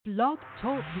Blog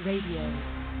Talk Radio.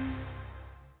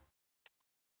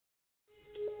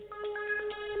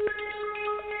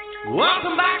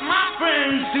 Welcome back, my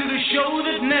friends, to the show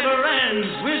that never ends.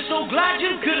 We're so glad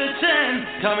you could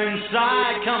attend. Come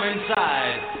inside, come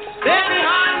inside. There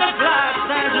behind the glass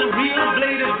stands a real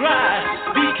blade of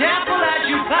grass. Be careful as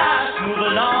you pass. Move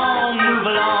along,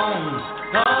 move along.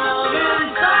 Come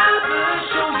inside, the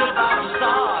show's about to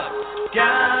start.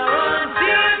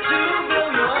 Guaranteed to blow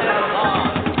your head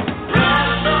apart.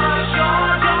 Rest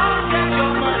assured, don't get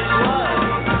your money's worth.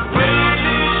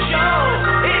 Really show,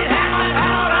 it has it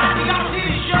all right. You gotta see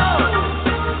the show.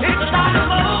 It's a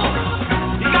dynamo.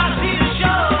 You gotta see the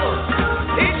show.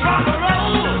 It's rock and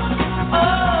roll.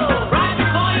 Oh, right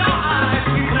before your eyes.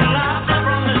 People laugh up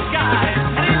from the sky.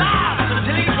 And he laughs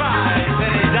until he cries.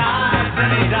 Then he dies,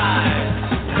 then he dies.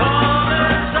 Come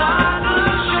inside, the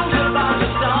show's about to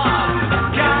start.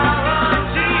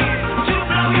 Guaranteed to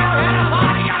blow your head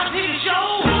apart. You gotta see the show.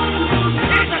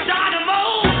 It's a dynamo.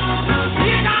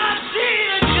 You gotta see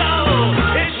the show.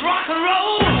 It's rock and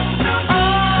roll.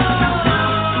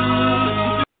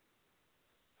 Oh.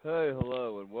 Hey,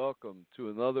 hello, and welcome to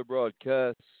another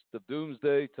broadcast of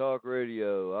Doomsday Talk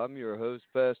Radio. I'm your host,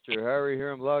 Pastor Harry,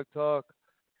 here on Blog Talk,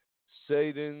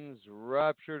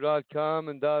 SatansRapture.com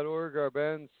and .org, our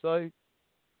band site,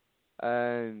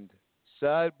 and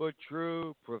Sad But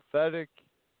True, Prophetic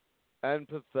and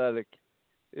Pathetic.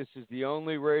 This is the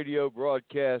only radio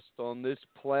broadcast on this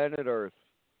planet Earth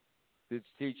that's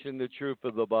teaching the truth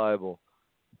of the Bible.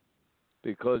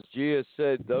 Because Jesus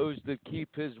said those that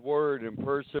keep his word and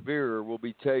persevere will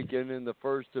be taken in the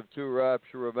first of two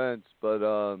rapture events.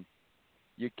 But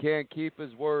you can't keep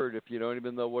his word if you don't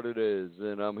even know what it is.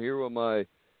 And I'm here with my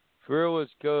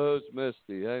fearless co-host,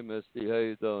 Misty. Hey, Misty, how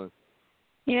you doing?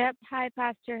 Yep. Hi,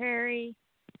 Pastor Harry.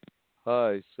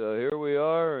 Hi. So here we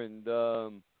are. And,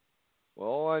 well,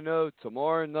 all I know,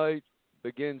 tomorrow night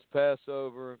begins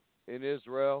Passover in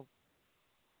Israel.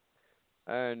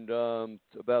 And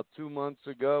about 2 months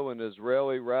ago, an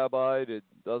Israeli rabbi that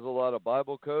does a lot of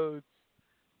Bible codes,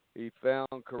 he found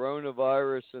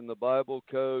coronavirus in the Bible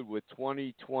code with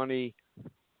 2020,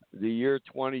 the year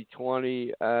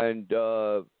 2020, and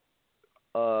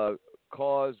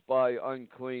caused by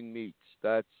unclean meats.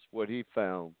 That's what he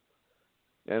found.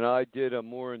 And I did a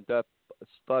more in-depth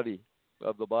study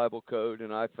of the Bible code,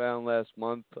 and I found last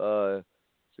month, it's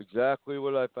exactly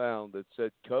what I found. It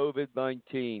said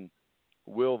COVID-19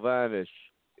 will vanish,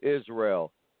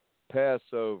 Israel,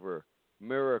 Passover,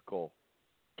 miracle,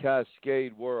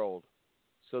 cascade world.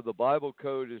 So the Bible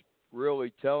code is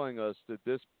really telling us that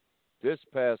this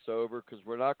Passover, because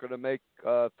we're not going to make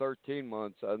 13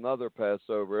 months another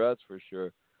Passover, that's for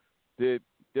sure.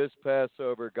 This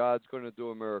Passover, God's going to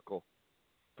do a miracle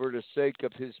for the sake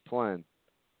of his plan.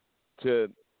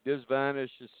 This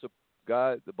vanishes,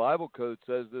 God, the Bible code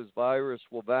says this virus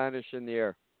will vanish in the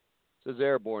air. It says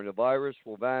airborne. The virus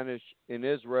will vanish in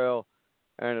Israel,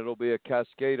 and it'll be a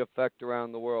cascade effect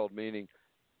around the world, meaning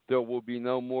there will be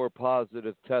no more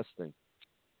positive testing.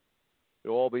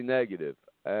 It'll all be negative,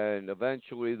 and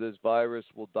eventually this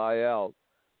virus will die out.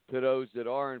 To those that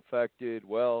are infected,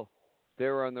 well,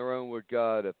 they're on their own with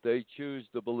God. If they choose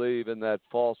to believe in that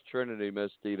false Trinity,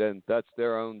 Misty, then that's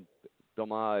their own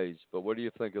demise. But what do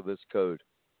you think of this code?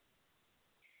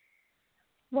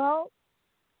 Well,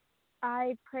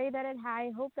 I pray that I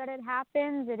hope that it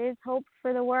happens. It is hope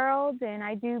for the world, and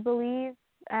I do believe,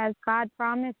 as God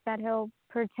promised, that he'll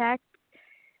protect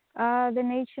the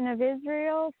nation of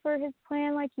Israel for his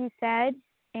plan, like you said.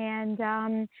 And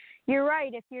you're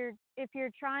right. If you're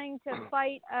trying to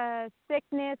fight a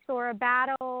sickness or a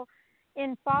battle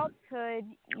in falsehood,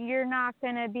 you're not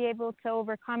going to be able to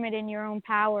overcome it in your own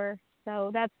power.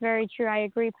 So that's very true. I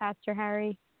agree, Pastor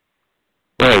Harry.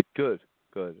 Right. Good.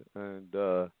 And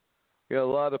a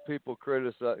lot of people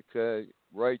criticize,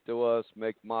 write to us,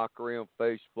 make mockery on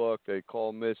Facebook. They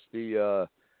call Misty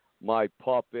my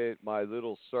puppet, my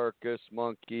little circus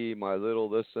monkey, my little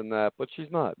this and that. But she's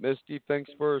not. Misty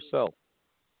thinks for herself.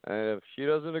 And if she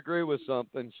doesn't agree with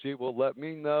something, she will let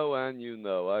me know and you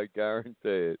know. I guarantee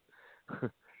it.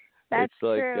 That's it's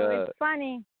like, true. It's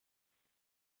funny.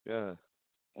 Yeah.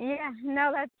 Yeah,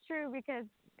 no, that's true because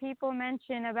people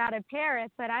mention about a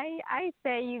parrot, but I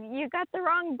say you got the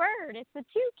wrong bird. It's a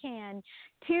toucan.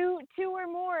 Two or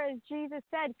more, as Jesus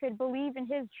said, could believe in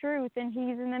his truth, and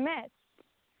he's in the midst.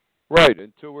 Right,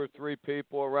 and 2 or 3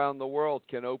 people around the world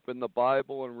can open the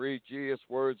Bible and read Jesus'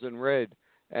 words in red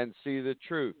and see the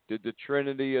truth. The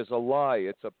Trinity is a lie.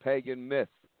 It's a pagan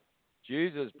myth.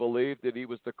 Jesus believed that he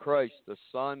was the Christ, the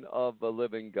Son of the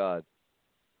living God.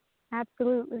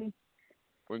 Absolutely.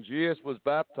 When Jesus was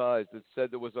baptized, it said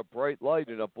there was a bright light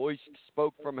and a voice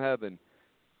spoke from heaven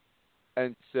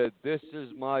and said, "This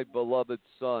is my beloved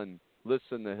Son.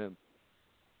 Listen to him."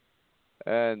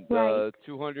 And Right.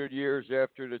 200 years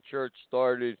after the church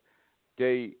started,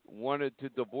 they wanted to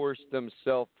divorce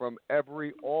themselves from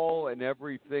all and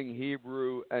everything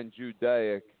Hebrew and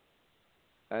Judaic.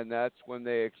 And that's when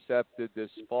they accepted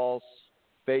this false,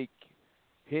 fake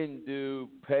Hindu,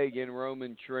 pagan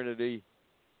Roman Trinity,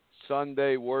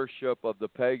 Sunday worship of the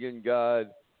pagan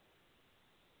god.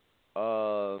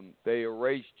 They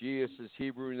erased Jesus'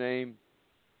 Hebrew name,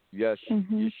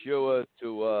 Yeshua,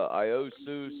 to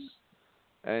Iosus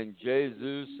and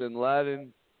Jesus in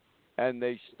Latin. And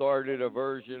they started a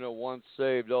version of once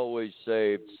saved, always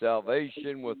saved,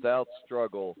 salvation without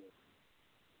struggle.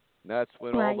 And that's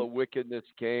when all the wickedness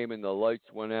came and the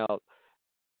lights went out.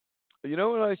 You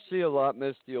know what I see a lot,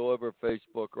 Misty, all over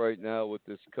Facebook right now with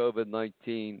this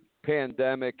COVID-19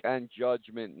 pandemic and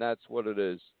judgment, and that's what it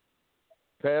is.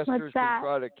 Pastors can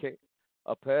try to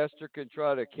a pastor can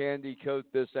try to candy coat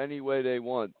this any way they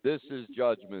want. This is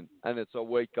judgment, and it's a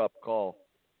wake-up call.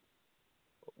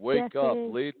 Wake up,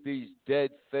 leave these dead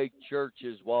fake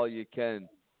churches while you can,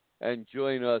 and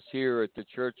join us here at the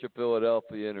Church of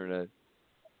Philadelphia Internet.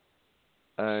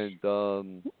 And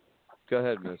go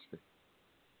ahead, Misty.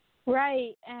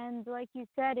 Right, and like you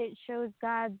said, it shows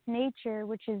God's nature,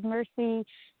 which is mercy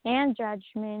and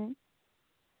judgment.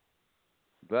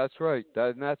 That's right.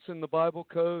 That's in the Bible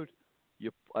code.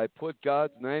 I put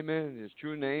God's name in, his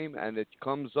true name, and it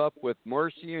comes up with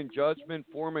mercy and judgment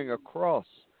forming a cross.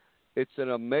 It's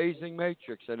an amazing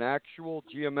matrix, an actual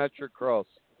geometric cross,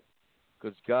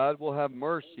 because God will have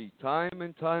mercy time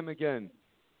and time again.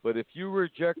 But if you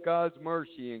reject God's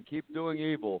mercy and keep doing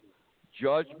evil,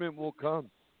 judgment will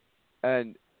come.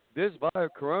 And this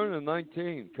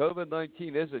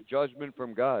COVID-19 is a judgment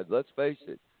from God. Let's face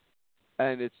it.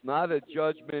 And it's not a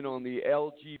judgment on the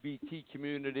LGBT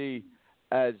community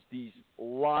as these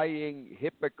lying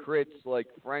hypocrites like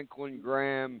Franklin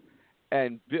Graham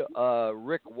and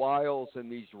Rick Wiles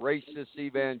and these racist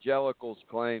evangelicals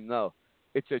claim. No,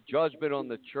 it's a judgment on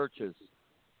the churches,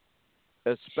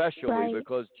 especially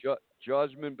because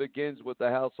judgment begins with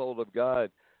the household of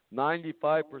God.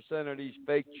 95% of these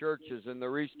fake churches in the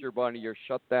Easter Bunny are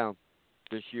shut down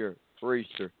this year for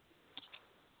Easter.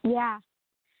 Yeah,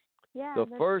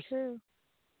 that's true.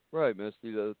 Right,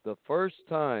 Misty. The first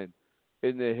time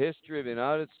in the history of the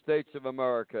United States of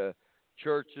America,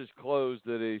 churches closed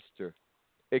at Easter,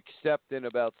 except in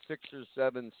about 6 or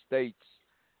 7 states.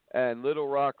 And Little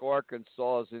Rock,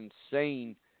 Arkansas is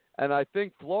insane. And I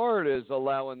think Florida is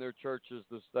allowing their churches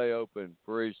to stay open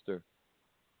for Easter.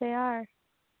 They are.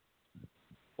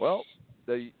 Well,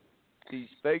 these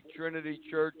fake Trinity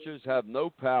churches have no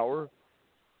power.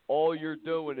 All you're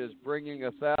doing is bringing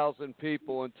 1,000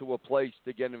 people into a place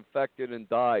to get infected and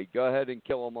die. Go ahead and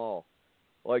kill them all.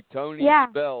 Like Tony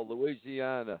Spell,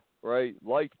 Louisiana, right?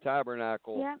 Life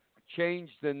Tabernacle. Yeah.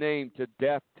 Change the name to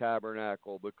Death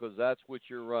Tabernacle because that's what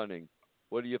you're running.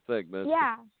 What do you think, Mister?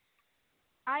 Yeah,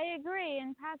 I agree.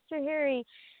 And Pastor Harry,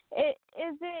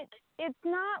 it's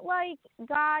not like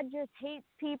God just hates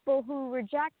people who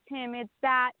reject him. It's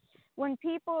that when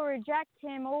people reject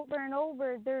him over and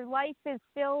over, their life is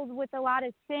filled with a lot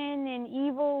of sin and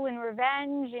evil and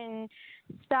revenge and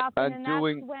stuff. And then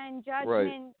that's when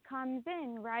judgment comes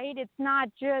in, right? It's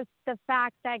not just the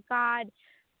fact that God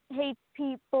hates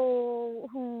people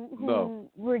who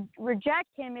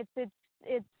reject him. It's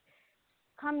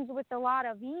comes with a lot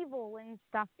of evil and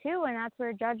stuff too, and that's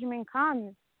where judgment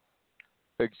comes.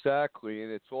 Exactly,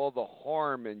 and it's all the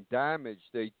harm and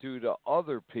damage they do to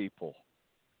other people,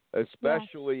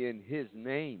 especially in his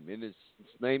name, in his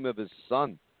name of his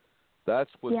son.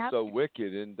 That's what's so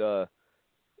wicked, and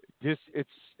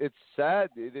it's sad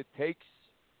that it takes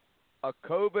a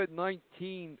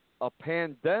COVID-19, a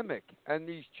pandemic, and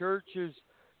these churches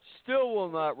still will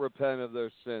not repent of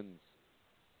their sins,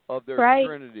 of their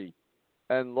Trinity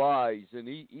and lies and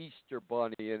Easter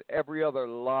Bunny and every other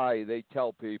lie they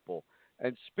tell people.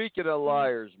 And speaking of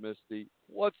liars, Misty,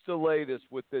 what's the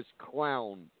latest with this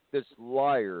clown, this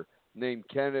liar named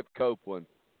Kenneth Copeland?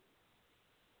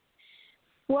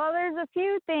 Well, there's a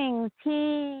few things.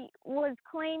 He was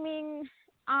claiming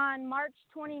on March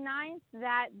 29th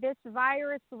that this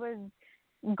virus was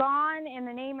gone in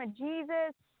the name of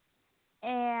Jesus,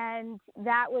 and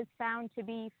that was found to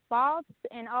be false.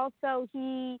 And also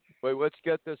Wait, let's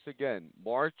get this again.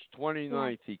 March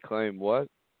 29th, he claimed what?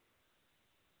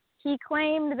 He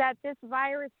claimed that this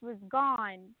virus was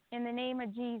gone in the name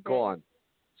of Jesus. Gone.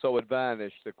 So it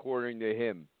vanished, according to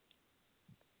him.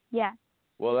 Yes.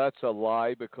 Well, that's a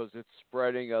lie because it's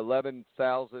spreading.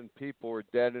 11,000 people are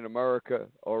dead in America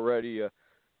already.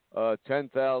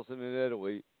 10,000 in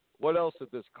Italy. What else did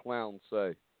this clown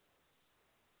say?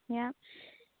 Yeah.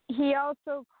 He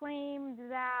also claimed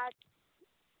that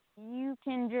you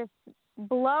can just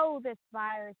blow this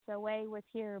virus away with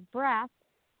your breath.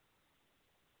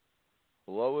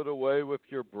 Blow it away with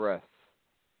your breath.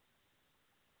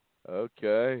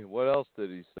 Okay. What else did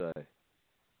he say?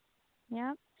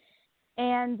 Yeah.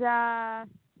 And, sheesh,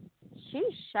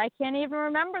 I can't even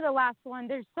remember the last one.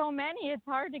 There's so many, it's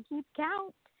hard to keep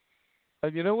count.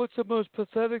 And you know what's the most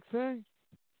pathetic thing?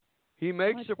 He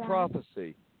makes What's a that?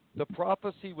 prophecy. The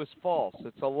prophecy was false.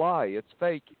 It's a lie. It's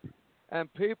fake.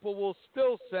 And people will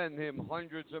still send him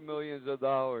hundreds of millions of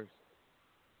dollars.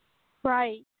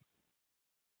 Right.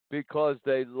 Because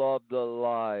they love the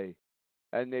lie.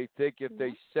 And they think if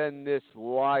they send this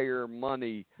liar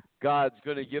money, God's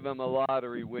going to give them a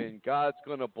lottery win. God's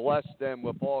going to bless them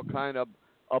with all kind of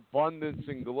abundance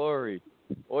and glory.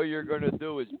 All you're going to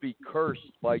do is be cursed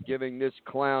by giving this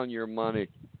clown your money.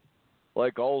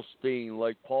 Like Olstein,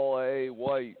 like Paula A.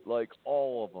 White, like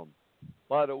all of them.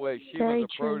 By the way, she Very was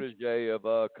a true. protege of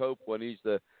Copeland.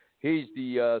 He's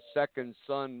the second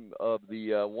son of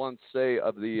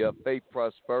the faith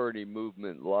prosperity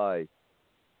movement lie.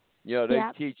 You know, they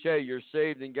teach, hey, you're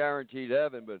saved and guaranteed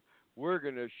heaven, but we're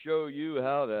going to show you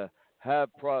how to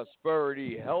have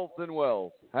prosperity, health, and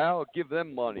wealth. How? Give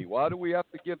them money. Why do we have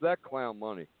to give that clown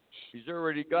money? He's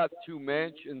already got 2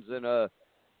 mansions and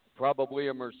probably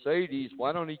a Mercedes.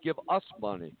 Why don't he give us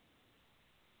money?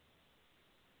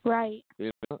 Right.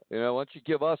 You know, why don't you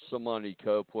give us some money,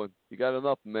 Copeland? You got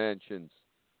enough mansions.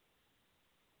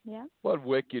 Yeah. What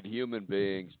wicked human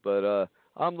beings. But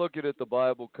I'm looking at the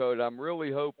Bible code. I'm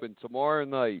really hoping tomorrow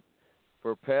night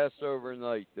for Passover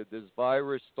night that this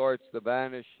virus starts to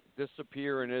vanish,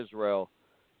 disappear in Israel,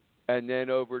 and then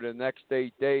over the next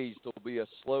 8 days there'll be a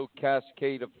slow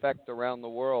cascade effect around the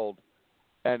world,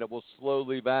 and it will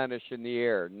slowly vanish in the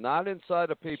air. Not inside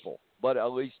of people, but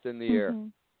at least in the air.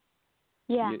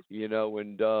 Yeah. You know,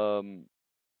 and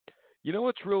you know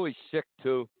what's really sick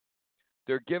too?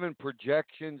 They're giving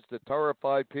projections to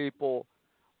terrify people.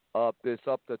 Up to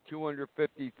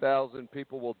 250,000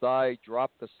 people will die,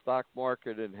 drop the stock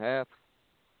market in half,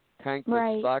 tank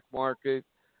the stock market.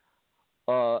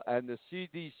 And the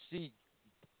CDC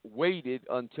waited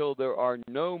until there are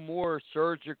no more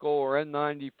surgical or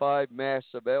N95 masks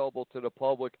available to the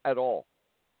public at all.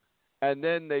 And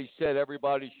then they said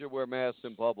everybody should wear masks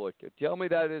in public. Tell me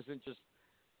that isn't just,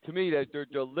 to me, that they're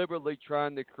deliberately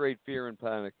trying to create fear and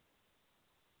panic.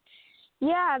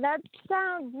 Yeah, that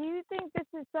sounds. Do you think this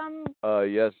is some?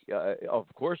 Yes, of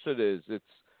course it is.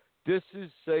 This is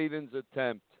Satan's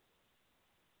attempt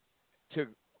to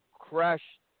crash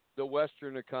the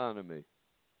Western economy.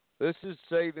 This is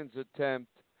Satan's attempt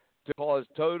to cause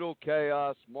total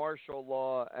chaos, martial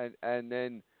law, and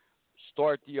then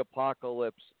start the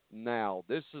apocalypse now.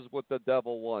 This is what the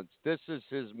devil wants. This is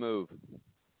his move.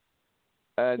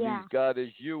 And he's got his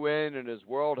UN and his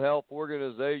World Health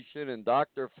Organization and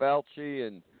Dr. Fauci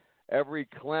and every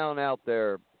clown out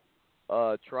there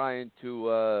trying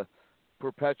to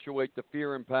perpetuate the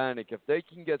fear and panic. If they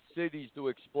can get cities to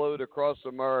explode across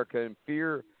America in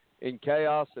fear, in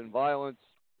chaos, and violence,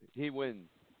 he wins.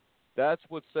 That's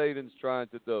what Satan's trying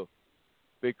to do.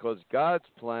 Because God's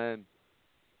plan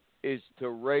is to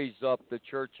raise up the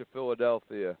Church of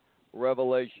Philadelphia,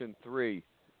 Revelation 3.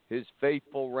 His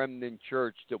faithful remnant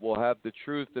church that will have the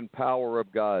truth and power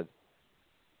of God.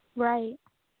 Right.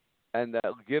 And that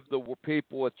will give the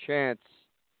people a chance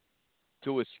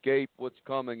to escape what's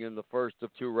coming in the first of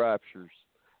 2 raptures.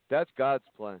 That's God's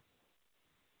plan.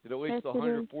 That at least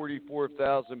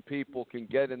 144,000 people can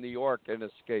get in the ark and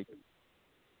escape.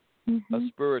 A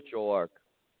spiritual ark.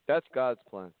 That's God's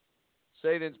plan.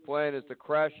 Satan's plan is to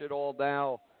crash it all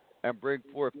now and bring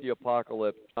forth the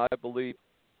apocalypse. I believe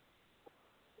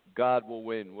God will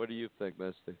win. What do you think,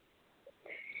 Misty?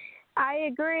 I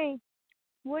agree.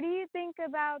 What do you think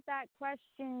about that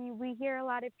question we hear a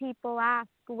lot of people ask,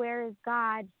 where is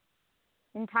God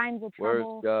in times of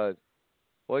trouble? Where's God?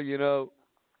 Well, you know,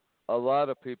 a lot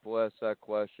of people ask that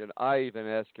question. I even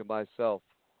ask it myself.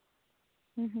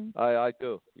 I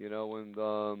do. You know,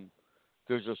 when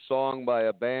there's a song by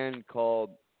a band called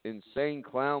Insane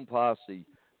Clown Posse.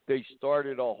 They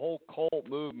started a whole cult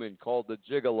movement called the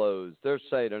Gigolos. They're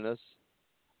Satanists.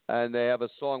 And they have a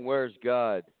song, Where's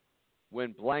God?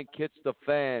 When blank hits the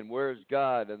fan, where's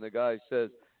God? And the guy says,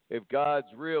 if God's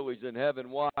real, he's in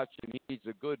heaven watching. He needs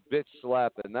a good bitch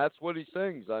slapping. That's what he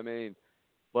sings. I mean,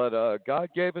 but God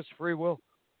gave us free will.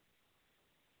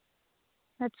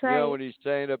 That's You right. know what he's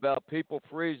saying about people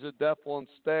freeze to death on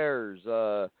stairs.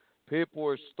 People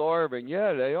are starving.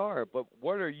 Yeah, they are. But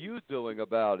what are you doing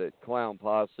about it, clown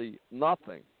posse?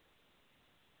 Nothing.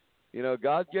 You know,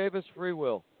 God gave us free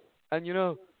will. And, you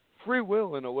know, free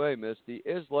will, in a way, Misty,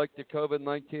 is like the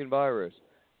COVID-19 virus.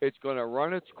 It's going to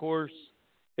run its course.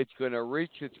 It's going to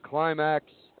reach its climax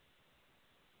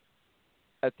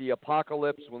at the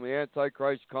apocalypse when the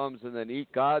Antichrist comes, and then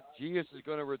Jesus is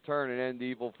going to return and end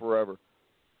evil forever.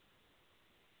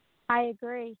 I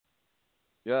agree.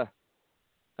 Yeah.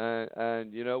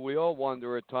 And you know, we all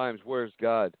wonder at times, where's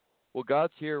God? Well,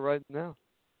 God's here right now.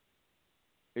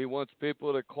 He wants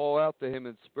people to call out to him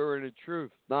in spirit and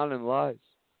truth, not in lies.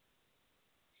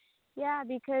 Yeah,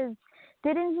 because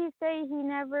didn't he say he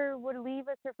never would leave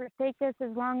us or forsake us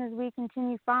as long as we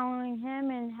continue following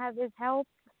him and have his help?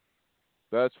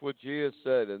 That's what Jesus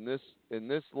said. In this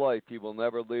life, he will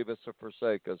never leave us or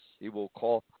forsake us. He will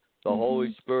call. The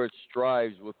Holy Spirit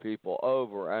strives with people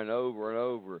over and over and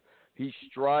over. He's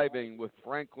striving with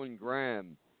Franklin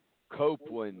Graham,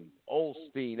 Copeland,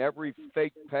 Olstein, every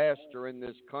fake pastor in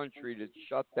this country that's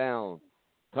shut down,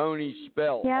 Tony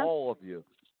Spell, all of you.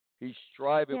 He's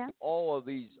striving with all of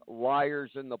these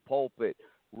liars in the pulpit.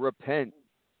 Repent,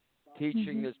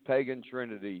 teaching this pagan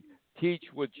trinity. Teach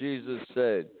what Jesus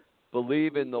said.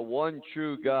 Believe in the one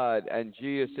true God and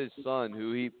Jesus, his Son,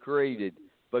 who he created,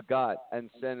 begot, and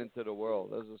sent into the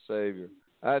world as a Savior.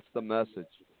 That's the message.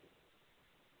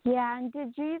 Yeah, and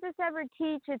did Jesus ever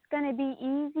teach it's going to be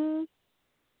easy?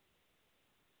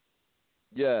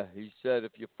 Yeah, he said,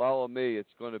 if you follow me,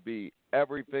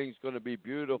 everything's going to be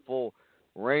beautiful,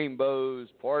 rainbows,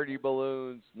 party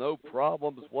balloons, no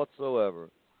problems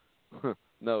whatsoever.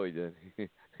 No, he didn't. He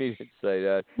didn't say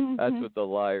that. That's what the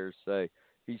liars say.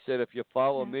 He said, if you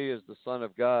follow me as the Son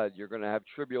of God, you're going to have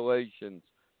tribulations,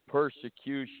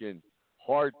 persecution,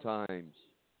 hard times.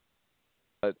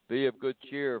 But be of good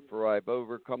cheer, for I've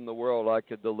overcome the world. I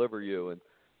can deliver you. And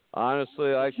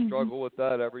honestly, I struggle with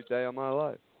that every day of my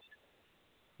life.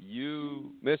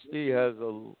 You, Misty, has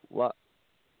a lot.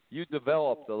 You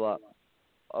developed a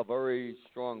very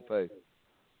strong faith.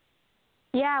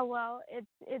 Yeah, well,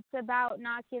 it's about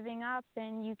not giving up,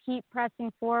 and you keep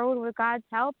pressing forward with God's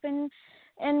help, and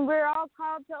we're all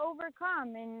called to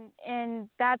overcome. And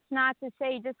that's not to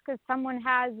say just because someone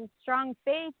has a strong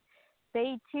faith,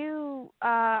 they too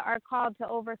are called to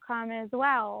overcome as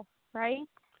well, right?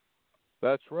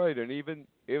 That's right. And even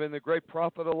the great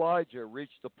prophet Elijah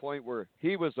reached the point where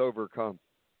he was overcome.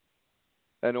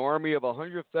 An army of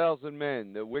 100,000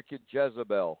 men, the wicked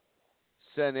Jezebel,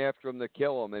 sent after him to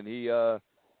kill him, and he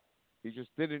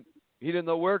just didn't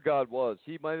know where God was.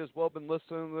 He might as well have been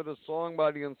listening to the song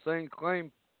by the Insane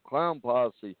Clown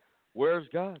Posse. Where's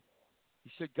God?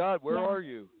 He said, God, where are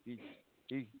you? He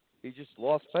just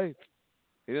lost faith.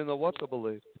 He didn't know what to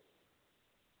believe.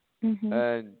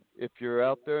 And if you're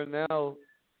out there now,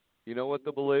 you know what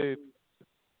to believe.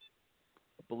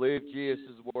 Believe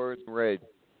Jesus' words read,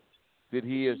 that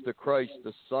he is the Christ,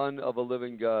 the Son of a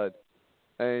living God.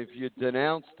 And if you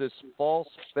denounce this false,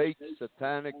 fake,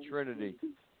 satanic trinity,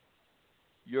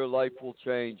 your life will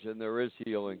change and there is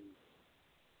healing.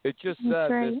 It's just sad,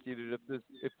 Misty, that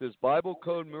if this Bible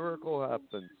code miracle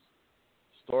happens,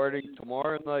 starting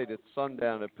tomorrow night at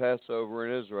sundown at Passover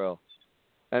in Israel,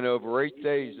 and over 8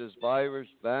 days this virus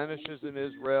vanishes in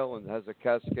Israel and has a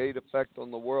cascade effect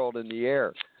on the world in the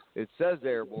air. It says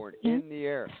airborne, in the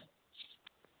air.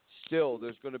 Still,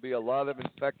 there's going to be a lot of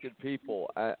infected people,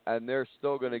 and they're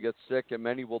still going to get sick, and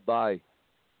many will die,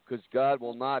 because God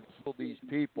will not heal these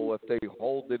people if they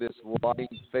hold to this lying,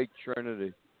 fake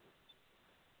trinity.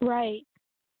 Right.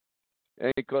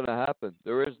 Ain't going to happen.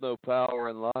 There is no power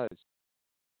in lies.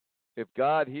 If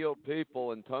God healed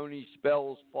people in Tony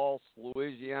Spell's false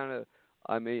Louisiana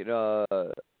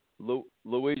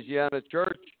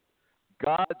church,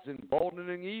 God's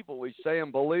emboldening evil. He's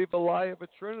saying, believe the lie of a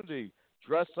trinity.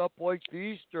 Dress up like the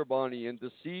Easter bunny and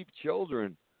deceive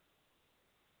children.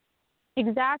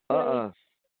 Exactly. God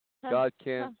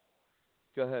can't.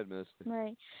 Go ahead, Misty.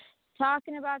 Right.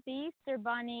 Talking about the Easter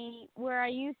bunny, where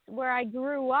I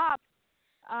grew up,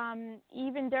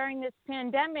 even during this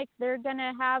pandemic, they're going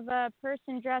to have a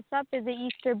person dress up as the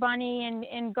Easter bunny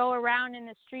and go around in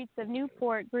the streets of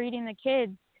Newport greeting the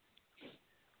kids.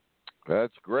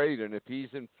 That's great. And if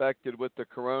he's infected with the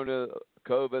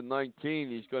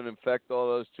COVID-19, he's going to infect all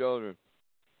those children.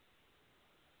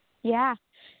 Yeah.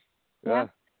 Yeah.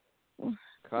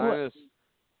 Kind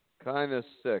of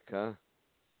sick, huh?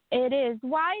 It is.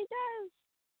 Why does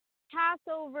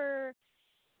Passover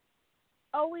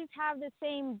always have the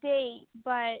same date,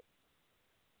 but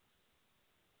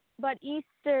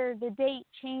Easter, the date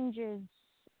changes?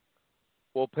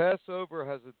 Well, Passover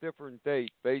has a different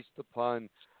date based upon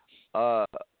uh,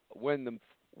 when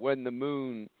the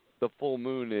moon, the full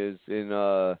moon is in.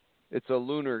 It's a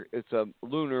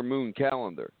lunar moon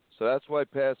calendar. So that's why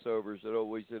Passover's are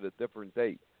always at a different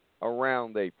date,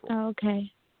 around April. Oh,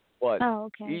 okay. But Oh,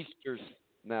 okay.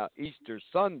 Easter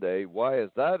Sunday, why is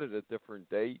that at a different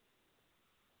date?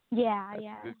 Yeah, That's a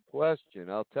yeah. good question.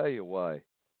 I'll tell you why.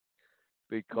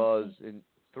 Because Okay. in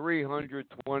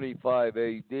 325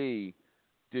 AD,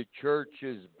 the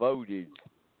churches voted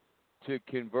to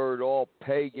convert all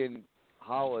pagan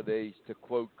holidays to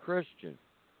quote Christian.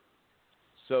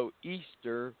 So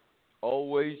Easter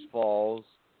always falls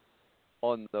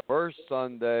on the first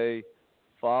Sunday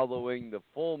following the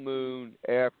full moon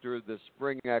after the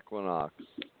spring equinox.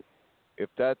 If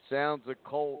that sounds a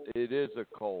cult, it is a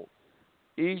cult.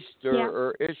 Easter Yeah.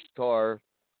 or Ishtar,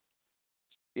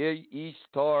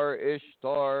 Ishtar,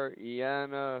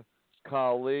 Iana,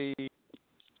 Kali,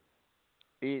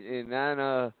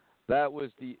 Inanna, that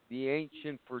was the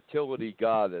ancient fertility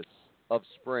goddess of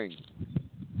spring.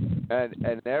 And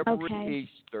every Okay.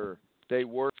 Easter they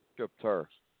worshipped her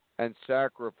and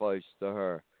sacrificed to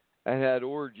her and had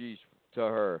orgies to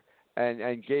her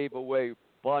and gave away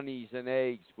bunnies and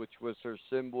eggs, which was her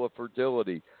symbol of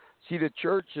fertility. See, the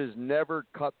churches never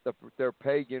cut their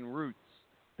pagan roots.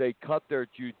 They cut their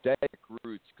Judaic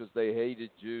roots because they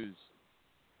hated Jews.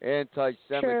 True.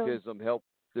 Anti-Semitism helped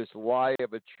this lie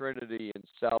of a Trinity and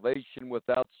salvation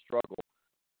without struggle,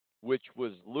 which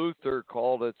was Luther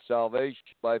called it salvation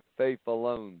by faith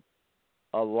alone,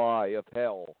 a lie of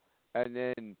hell. And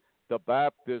then the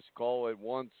Baptists call it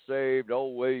once saved,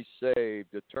 always saved,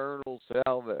 eternal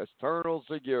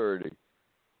security.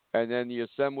 And then the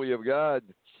Assembly of God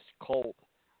cult,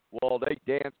 well, they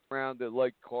dance around it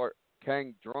like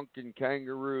drunken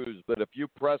kangaroos. But if you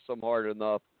press them hard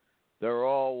enough, they're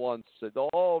all once saved.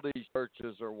 All these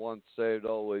churches are once saved,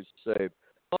 always saved.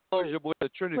 As long as you believe the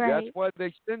Trinity, that's Right. why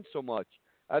they sin so much.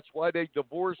 That's why they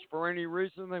divorce for any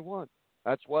reason they want.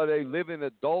 That's why they live in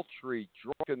adultery,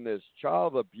 drunkenness,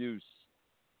 child abuse,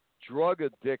 drug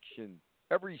addiction,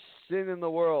 every sin in the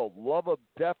world, love of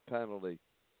death penalty,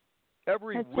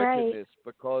 every That's right. wickedness,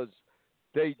 because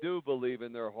they do believe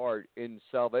in their heart in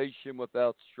salvation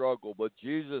without struggle. But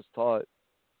Jesus taught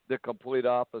the complete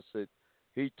opposite.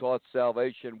 He taught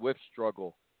salvation with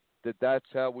struggle. That's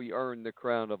how we earn the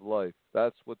crown of life.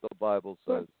 That's what the Bible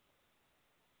says.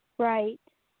 Right.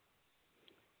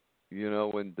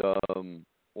 And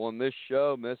on this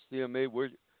show, Misty and me, we're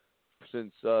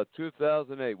since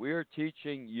 2008, we are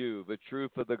teaching you the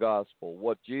truth of the gospel,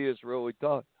 what Jesus really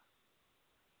taught.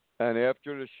 And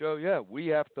after the show, yeah, we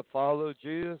have to follow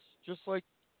Jesus just like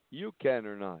you can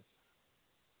or not.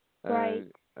 Right.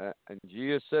 And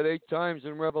Jesus said 8 times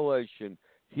in Revelation,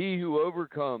 he who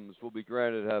overcomes will be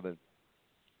granted heaven.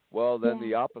 Well, then Yeah.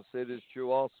 the opposite is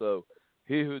true also.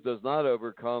 He who does not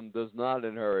overcome does not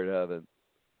inherit heaven.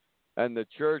 And the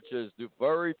churches,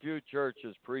 very few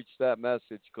churches preach that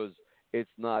message because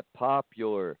it's not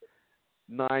popular.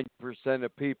 9%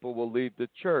 of people will leave the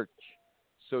church.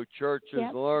 So churches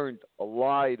Yep. learned to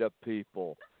lie to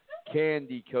people,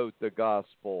 candy coat the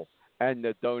gospel, and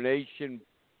the donation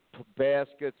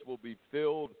baskets will be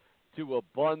filled to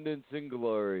abundance and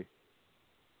glory.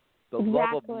 The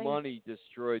love of Exactly. money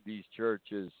destroyed these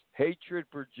churches. Hatred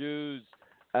for Jews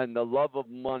and the love of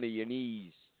money and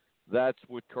ease. That's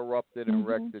what corrupted and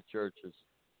wrecked Mhm. the churches.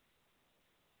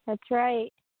 That's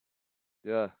right.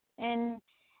 Yeah, And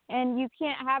you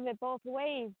can't have it both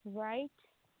ways, right?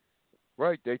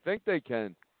 right. They think they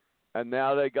can. And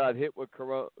now they got hit with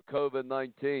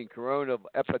COVID-19,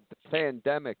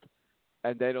 pandemic,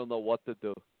 and they don't know what to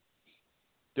do.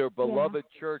 Their Yeah. beloved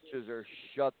churches are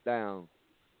shut down.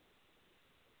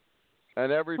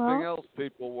 And everything Well, else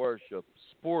people worship,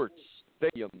 sports,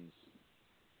 stadiums,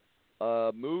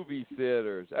 movie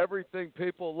theaters, everything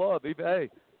people love. Even, hey,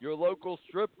 your local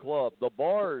strip club, the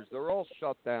bars, they're all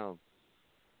shut down.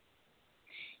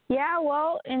 yeah,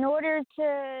 well, in order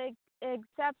to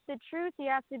accept the truth, you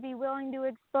have to be willing to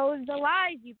expose the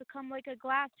lies. You become like a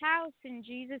glass house, and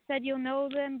Jesus said you'll know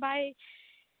them by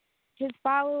his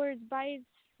followers, by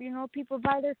his, people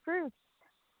by their fruits.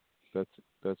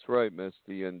 That's right,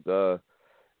 Misty. And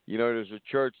there's a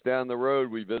church down the road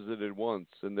we visited once,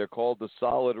 and they're called the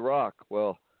Solid Rock.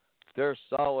 Well, their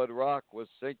solid rock was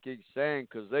sinking sand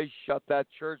because they shut that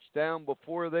church down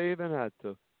before they even had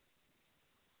to.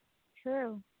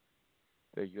 True.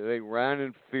 They ran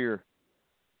in fear.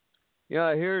 Yeah,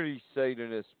 I hear these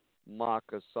Satanists mock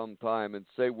us sometime and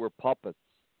say we're puppets.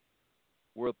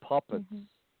 We're puppets. Mhm.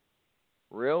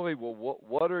 Really? Well,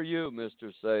 what are you,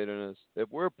 Mr. Satanist? If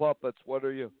we're puppets, what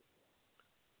are you?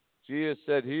 Jesus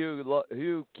said, he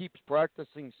who keeps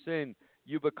practicing sin,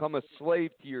 you become a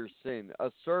slave to your sin, a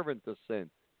servant to sin.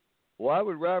 Well, I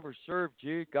would rather serve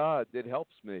God that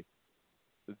helps me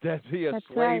than be a That's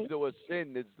slave right. to a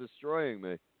sin that's destroying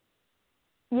me.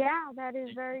 Yeah, that is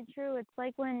very true. It's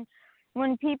like when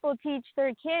people teach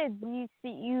their kids,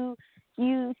 you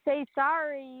say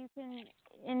sorry,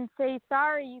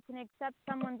 you can accept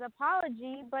someone's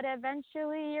apology, but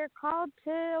eventually you're called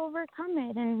to overcome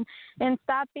it and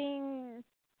stop being.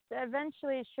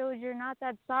 Eventually, it shows you're not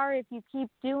that sorry if you keep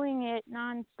doing it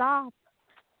nonstop.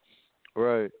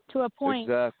 Right. To a point.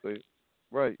 Exactly.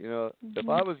 Right. You know, Mm-hmm. if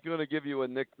I was going to give you a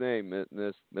nickname,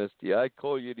 Misty, I'd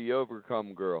call you the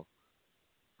Overcome Girl.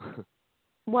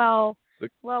 Well,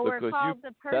 we're called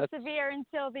to that's, persevere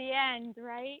until the end,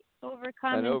 right?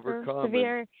 Overcome and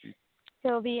persevere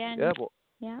till the end. Yeah, well,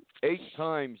 yeah. 8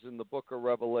 times in the book of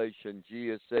Revelation,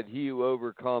 Jesus said, he who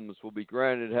overcomes will be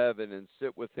granted heaven and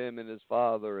sit with him and his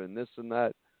Father and this and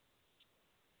that.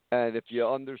 And if you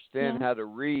understand how to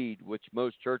read, which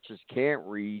most churches can't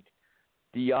read,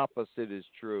 the opposite is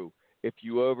true. If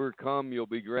you overcome, you'll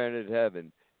be granted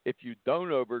heaven. If you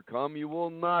don't overcome, you will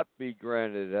not be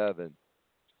granted heaven.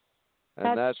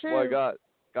 And that's why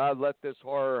God let this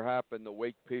horror happen to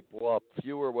wake people up.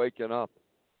 Few are waking up.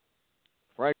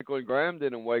 Franklin Graham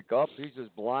didn't wake up. He's as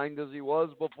blind as he was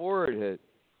before it hit.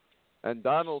 And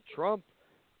Donald Trump,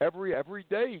 every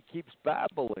day he keeps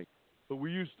babbling. But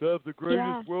we used to have the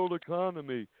greatest world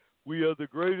economy. We had the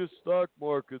greatest stock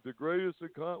market, the greatest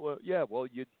economy. Well,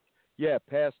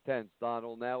 past tense,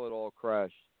 Donald. Now it all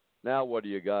crashed. Now what do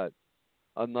you got?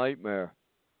 A nightmare.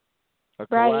 A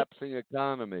collapsing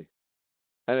economy.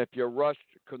 And if you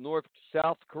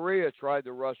South Korea tried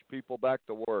to rush people back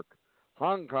to work.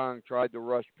 Hong Kong tried to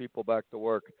rush people back to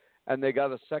work. And they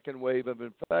got a second wave of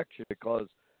infection because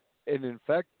an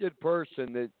infected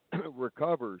person that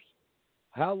recovers,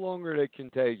 how long are they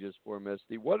contagious for,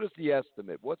 Misty? What is the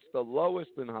estimate? What's the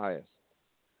lowest and highest?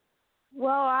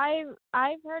 Well,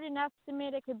 I've heard an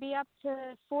estimate it could be up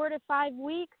to 4 to 5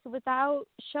 weeks without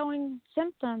showing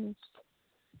symptoms.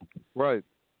 Right.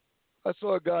 I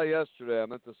saw a guy yesterday.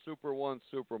 I'm at the Super One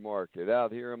supermarket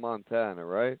out here in Montana,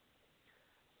 right?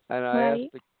 And I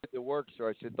asked the kid that works there,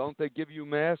 I said, don't they give you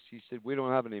masks? He said, we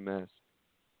don't have any masks.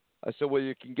 I said, well,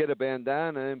 you can get a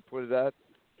bandana and put it out.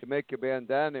 You can make a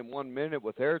bandana in 1 minute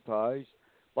with hair ties.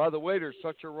 By the way, there's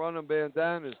such a run on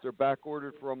bandanas. They're back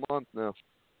ordered for a month now.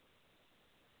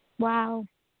 Wow.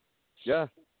 Yeah.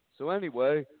 So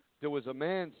anyway, there was a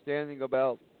man standing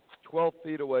about 12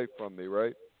 feet away from me,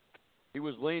 right? He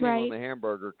was leaning on the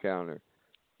hamburger counter.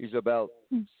 He's about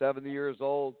 70 years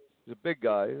old. He's a big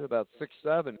guy. He's about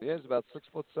 6'7". Yeah, he's about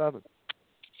 6'7".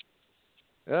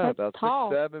 Yeah, That's about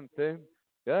tall. 6'7", thin.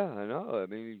 Yeah, I know. I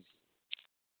mean,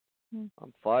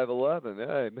 I'm 5'11".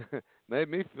 Yeah, it made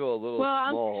me feel a little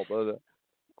small, but.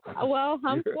 Well,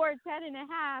 I'm 4'10 and a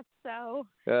half, so.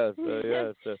 Yeah.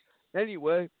 So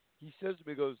anyway, he says to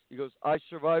me, he goes, I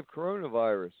survived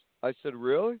coronavirus. I said,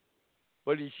 really?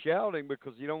 But he's shouting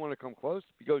because he don't want to come close.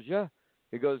 He goes, yeah.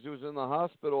 He goes, he was in the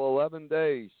hospital 11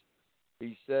 days.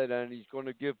 He said, and he's going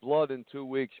to give blood in 2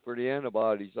 weeks for the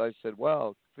antibodies. I said,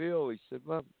 wow, Phil. He said,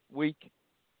 well, weak.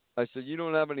 I said, you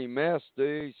don't have any masks, do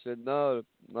you? He said, no,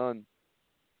 none.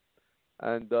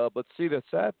 And but see, the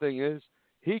sad thing is,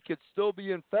 he could still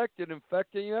be infected,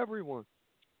 infecting everyone.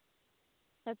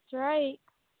 That's right.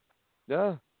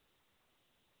 Yeah.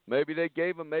 Maybe they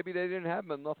didn't have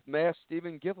enough masks to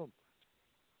even give him.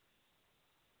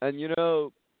 And, you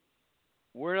know,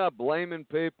 we're not blaming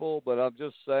people, but I'm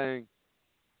just saying,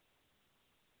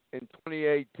 in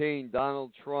 2018,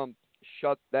 Donald Trump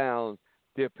shut down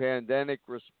the pandemic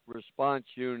response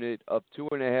unit of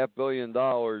 $2.5 billion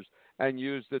and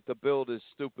used it to build his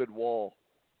stupid wall.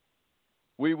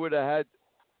 We would have had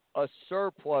a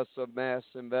surplus of masks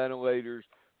and ventilators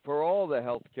for all the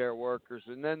healthcare workers,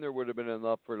 and then there would have been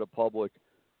enough for the public.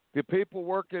 The people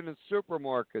working in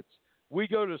supermarkets, we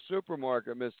go to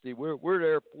supermarket, Misty, we're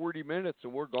there 40 minutes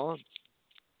and we're gone.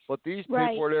 But these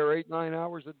people are there 8-9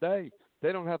 hours a day.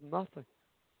 They don't have nothing.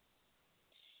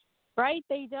 Right,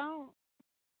 they don't.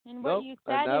 And what you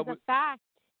said is a fact.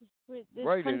 With this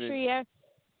country, it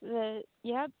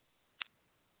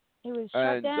was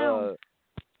shut down.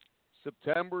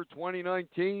 September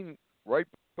 2019, right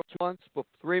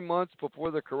 3 months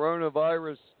before the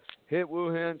coronavirus hit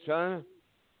Wuhan, China,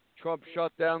 Trump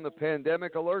shut down the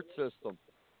pandemic alert system.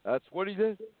 That's what he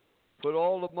did. Put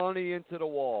all the money into the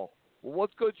wall. Well,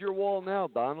 what's good's your wall now,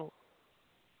 Donald?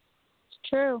 It's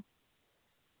true.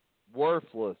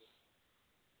 Worthless.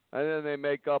 And then they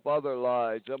make up other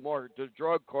lies. The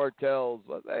drug cartels,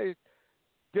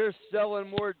 They're selling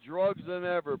more drugs than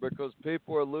ever because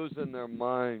people are losing their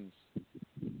minds.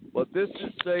 But this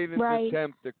is Satan's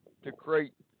attempt to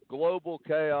create global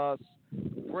chaos,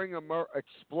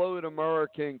 explode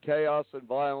American chaos and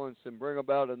violence, and bring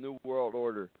about a new world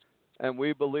order. And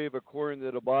we believe, according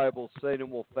to the Bible, Satan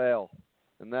will fail.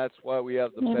 And that's why we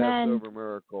have the Passover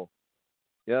miracle.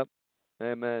 Yep.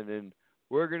 Amen. And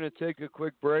we're going to take a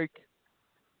quick break.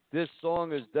 This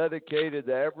song is dedicated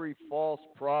to every false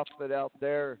prophet out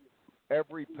there,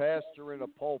 every pastor in a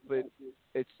pulpit.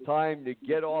 It's time to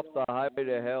get off the highway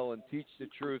to hell and teach the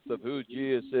truth of who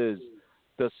Jesus is,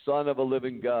 the Son of a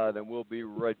living God. And we'll be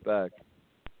right back.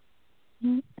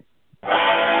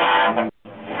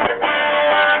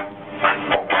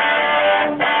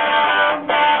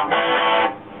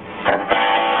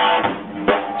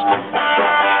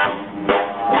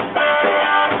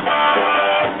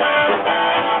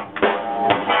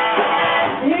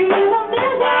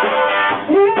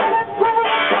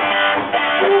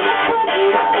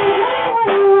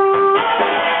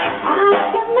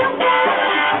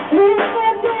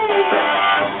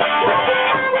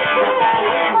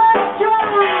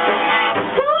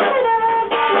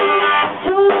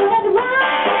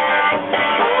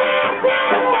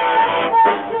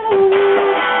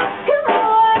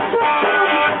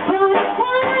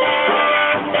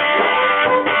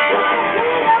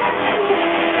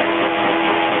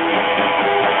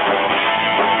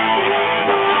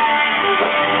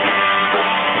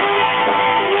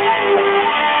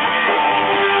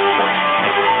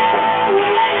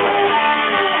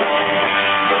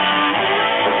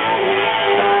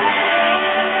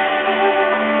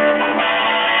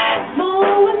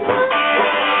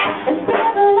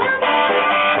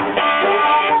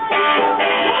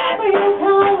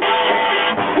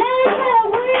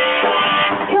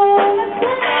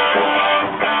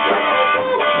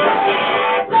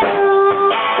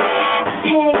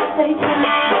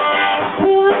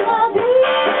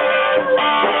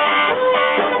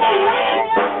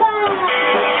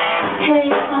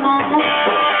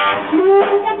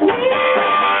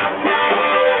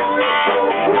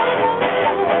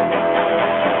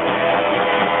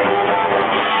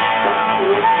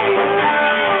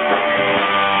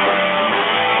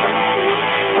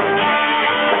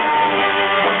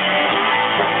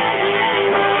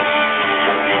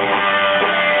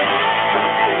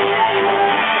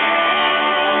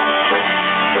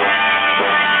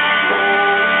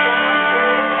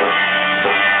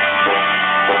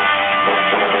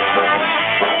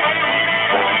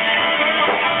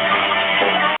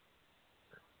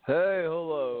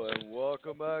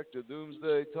 To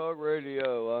Doomsday Talk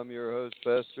Radio. I'm your host,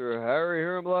 Pastor Harry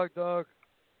here in Black Dog,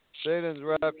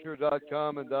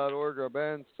 SatansRapture.com and .org, our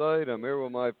band site. I'm here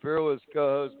with my fearless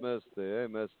co-host, Misty. Hey,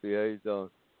 Misty, how you doing?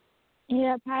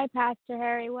 Yep. Hi, Pastor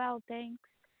Harry. Well, thanks.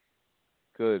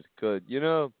 Good, good. You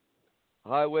know,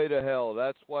 highway to hell.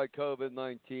 That's why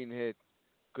COVID-19 hit,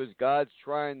 because God's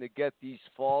trying to get these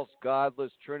false,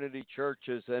 godless Trinity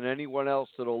churches and anyone else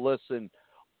that'll listen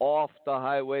off the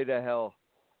highway to hell,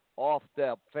 off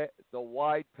the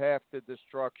wide path to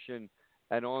destruction,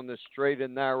 and on the straight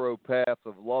and narrow path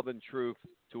of love and truth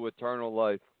to eternal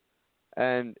life.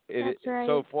 And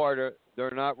so far,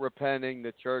 they're not repenting,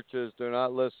 the churches, they're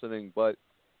not listening. But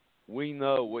we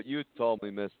know what you told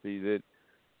me, Misty, that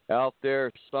out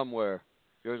there somewhere,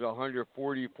 there's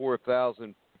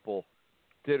 144,000 people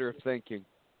that are thinking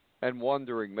and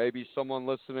wondering. Maybe someone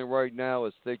listening right now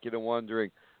is thinking and wondering,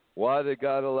 why did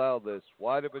God allow this?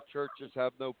 Why do the churches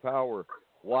have no power?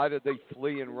 Why did they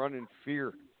flee and run in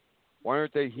fear? Why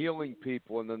aren't they healing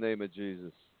people in the name of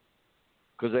Jesus?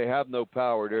 Because they have no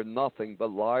power. They're nothing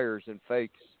but liars and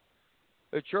fakes.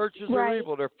 The churches are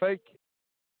evil. They're fake.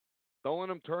 Don't let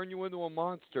them turn you into a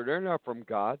monster. They're not from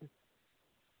God.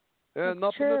 They have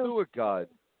nothing to do with God.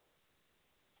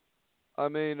 I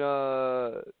mean,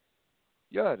 the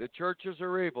churches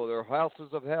are evil. They're houses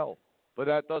of hell. But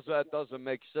that doesn't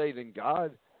make Satan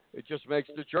God. It just makes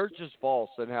the churches false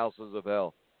and houses of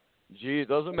hell. It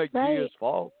doesn't make Jesus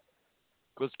false.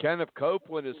 Because Kenneth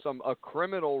Copeland is a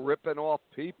criminal ripping off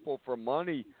people for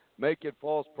money, making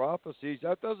false prophecies.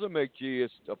 That doesn't make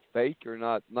Jesus a fake or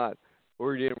not,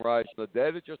 or he didn't rise from the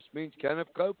dead. It just means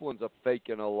Kenneth Copeland's a fake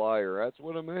and a liar. That's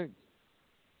what it means.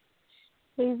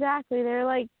 Exactly. They're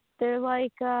like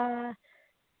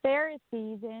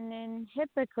Pharisees and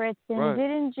hypocrites. And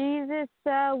didn't Jesus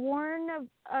warn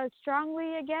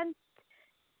strongly against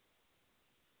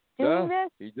doing this?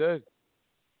 He did.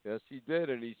 Yes, he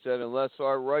did. And he said, unless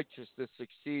our righteousness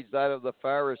exceeds that of the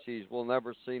Pharisees, we'll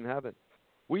never see heaven.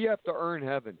 We have to earn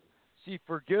heaven. See,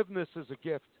 forgiveness is a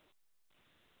gift.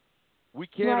 We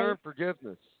can't earn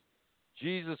forgiveness.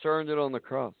 Jesus earned it on the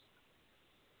cross.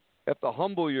 You have to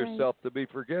humble yourself to be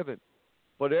forgiven.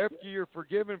 But after you're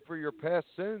forgiven for your past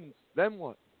sins, then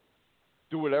what?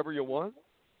 Do whatever you want?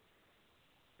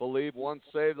 Believe once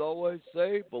saved, always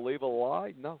saved? Believe a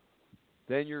lie? No.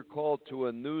 Then you're called to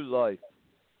a new life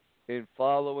in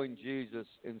following Jesus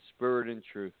in spirit and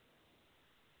truth.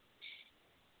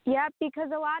 Yeah,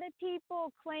 because a lot of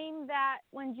people claim that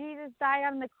when Jesus died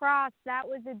on the cross, that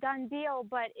was a done deal.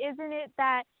 But isn't it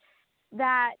that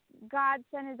God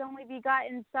sent his only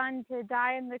begotten Son to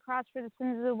die on the cross for the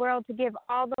sins of the world, to give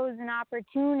all those an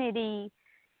opportunity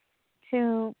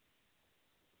to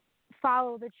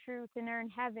follow the truth and earn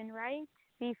heaven, right?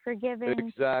 Be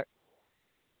forgiven.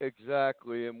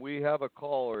 Exactly. And we have a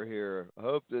caller here. I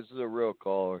hope this is a real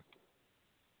caller.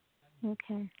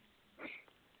 Okay.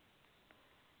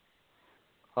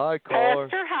 Hi, caller.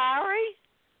 Pastor Harry?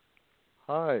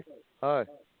 Hi.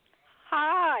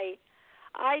 Hi.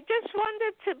 I just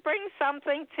wanted to bring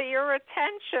something to your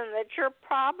attention that you're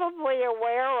probably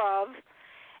aware of.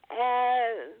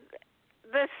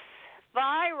 This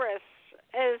virus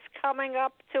is coming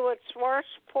up to its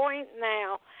worst point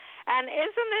now. And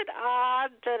isn't it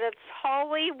odd that it's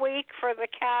Holy Week for the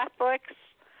Catholics,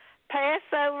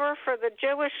 Passover for the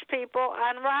Jewish people,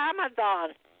 and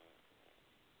Ramadan?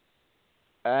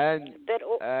 And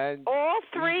all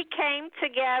three came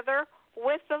together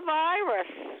with the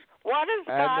virus. What is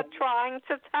God trying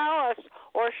to tell us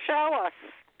or show us?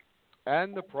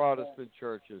 And the Protestant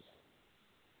churches.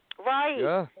 Right.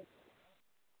 Yeah.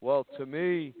 Well, to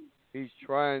me, he's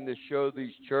trying to show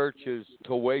these churches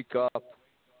to wake up,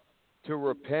 to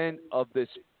repent of this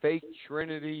fake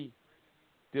Trinity,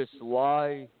 this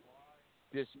lie,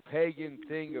 this pagan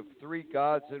thing of three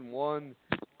gods in one,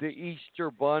 the Easter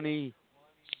Bunny,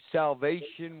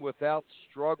 salvation without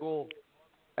struggle,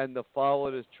 and to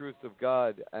follow the truth of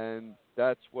God. And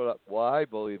that's why I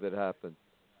believe it happened.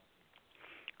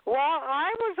 Well,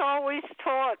 I was always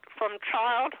taught from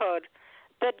childhood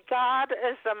that God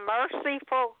is a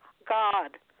merciful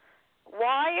God.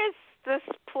 Why is this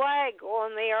plague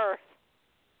on the earth?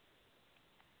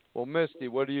 Well, Misty,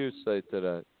 what do you say to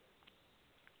that?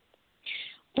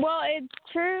 Well, it's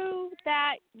true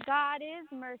that God is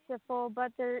merciful,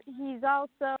 but he's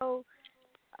also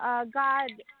God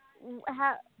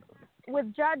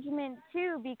with judgment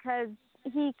too, because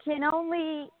he can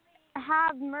only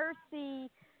have mercy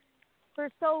for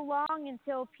so long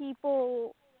until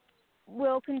people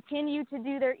will continue to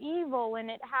do their evil, and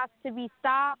it has to be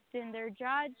stopped, and they're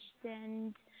judged,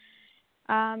 and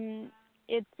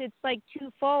it's like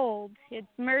twofold. It's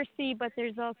mercy, but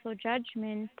there's also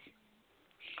judgment.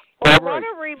 Well, what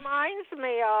it reminds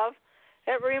me of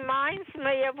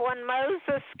when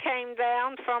Moses came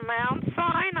down from Mount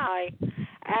Sinai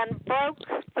and broke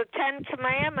the Ten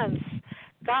Commandments.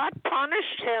 God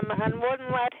punished him and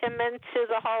wouldn't let him into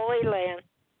the Holy Land.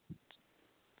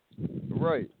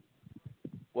 Right.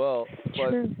 Well,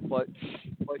 but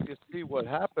you see, what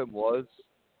happened was,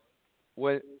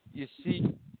 when you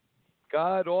see,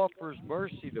 God offers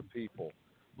mercy to people.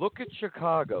 Look at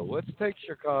Chicago. Let's take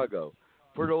Chicago.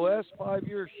 For the last 5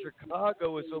 years,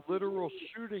 Chicago is a literal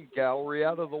shooting gallery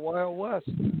out of the Wild West.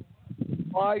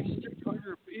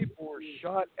 500-600 people were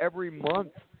shot every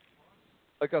month.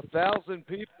 Like 1,000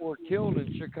 people were killed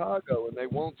in Chicago, and they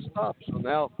won't stop. So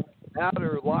now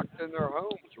they're locked in their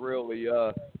homes. Really,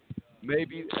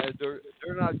 maybe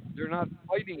they're not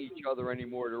fighting each other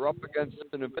anymore. They're up against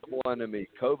an invisible enemy,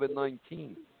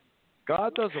 COVID-19.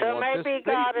 God doesn't want this. So maybe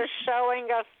God is showing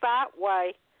us that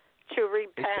way to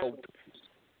repent.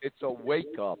 It's a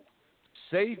wake up.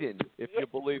 Satan, if you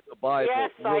believe the Bible. Yes,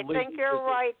 I think you're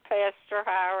right, Pastor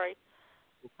Harry.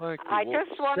 Well, thank you. I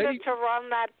just wanted to run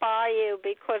that by you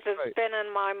because it's been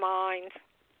in my mind.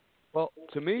 Well,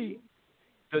 to me,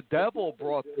 the devil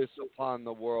brought this upon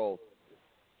the world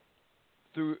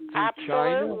through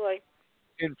China.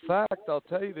 In fact, I'll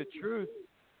tell you the truth.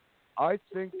 I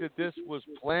think that this was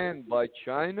planned by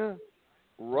China,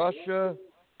 Russia,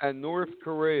 and North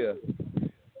Korea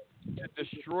to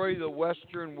destroy the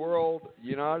Western world,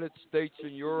 United States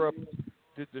and Europe,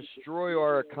 to destroy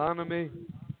our economy.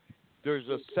 There's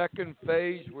a second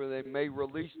phase where they may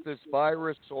release this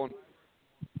virus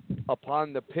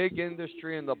upon the pig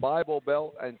industry in the Bible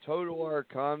Belt and total our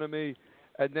economy,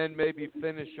 and then maybe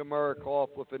finish America off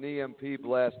with an EMP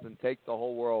blast and take the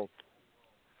whole world.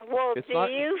 Well, do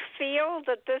you feel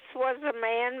that this was a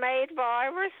man-made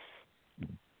virus?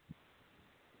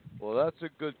 Well, that's a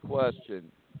good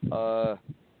question.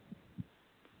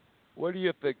 What do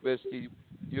you think, Misty?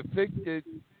 You think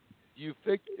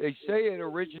they say it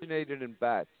originated in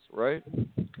bats, right?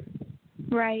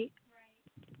 Right.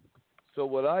 So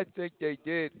what I think they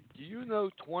did, do you know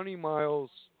 20 miles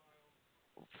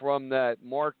from that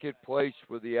marketplace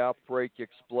where the outbreak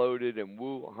exploded in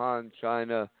Wuhan,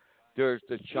 China, there's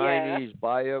the Yeah. Chinese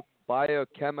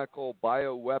biochemical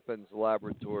bioweapons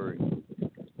laboratory.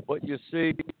 But you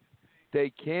see, they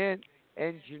can't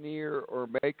engineer or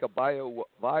make a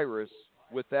biovirus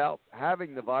without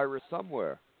having the virus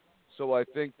somewhere. So I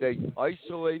think they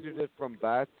isolated it from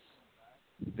bats.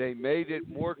 They made it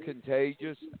more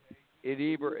contagious. It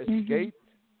either Mhm. escaped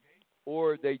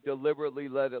or they deliberately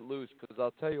let it loose. Because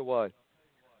I'll tell you why.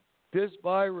 This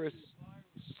virus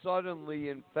suddenly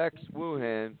infects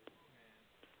Wuhan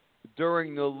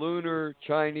during the lunar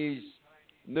Chinese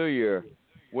New Year,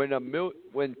 when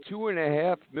when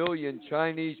 2.5 million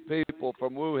Chinese people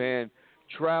from Wuhan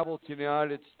travel to the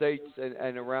United States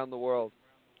and around the world.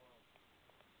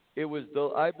 It was,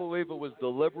 I believe, it was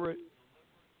deliberate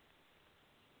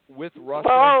with Russia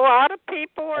Well, a lot of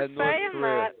people are and North saying Korea.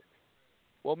 that.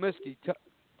 Well, Misty,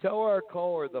 tell our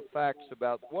caller the facts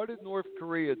about what did North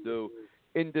Korea do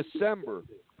in December.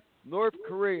 North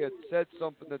Korea said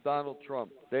something to Donald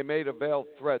Trump. They made a veiled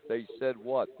threat. They said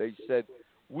what? They said,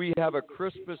 "We have a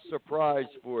Christmas surprise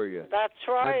for you." That's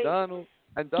And right.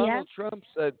 Yeah. Donald Trump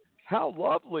said, "How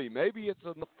lovely. Maybe it's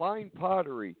in the fine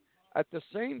pottery." At the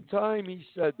same time he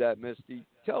said that, Misty,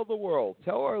 tell the world,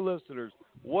 tell our listeners,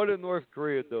 what did North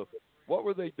Korea do? What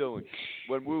were they doing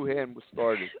when Wuhan was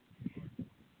started?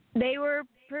 They were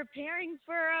preparing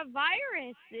for a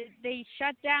virus. They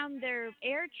shut down their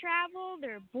air travel,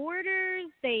 their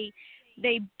borders. They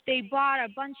bought a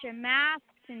bunch of masks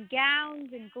and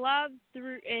gowns and gloves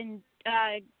through and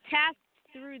tests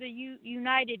through the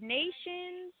United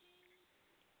Nations.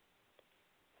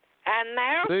 And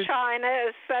now See? China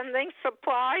is sending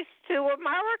supplies to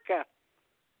America.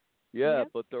 Yeah, Yep.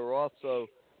 but they're also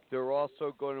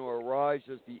going to arise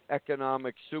as the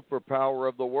economic superpower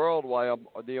of the world. While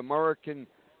the American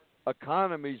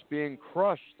economy is being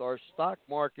crushed, our stock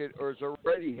market is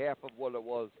already half of what it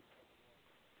was.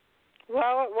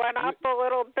 Well, it went We, up a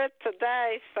little bit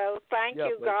today, so thank yeah,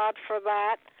 you, but God, for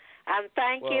that. And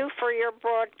thank well, you for your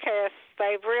broadcasts.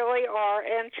 They really are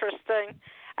interesting.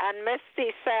 And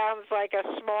Misty sounds like a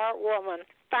smart woman.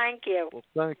 Thank you. well,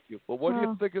 thank you. But what do you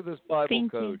Well, think of this Bible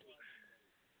thank you. code?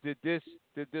 Did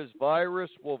this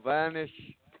virus will vanish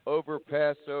over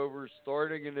Passover,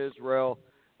 starting in Israel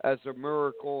as a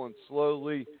miracle, and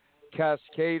slowly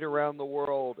cascade around the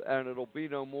world, and it'll be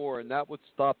no more, and that would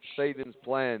stop Satan's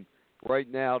plan right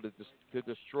now to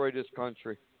destroy this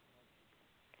country.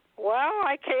 Well,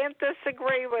 I can't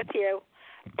disagree with you.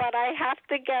 But I have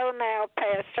to go now,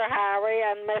 Pastor Harry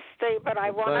and Misty, but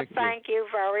I Well, want to thank you. thank you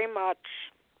very much.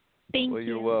 Thank Well,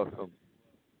 you. you're welcome.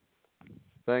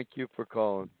 Thank you for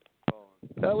calling.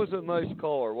 That was a nice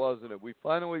caller, wasn't it? We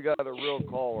finally got a real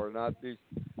caller, not these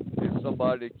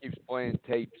somebody that keeps playing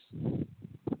tapes.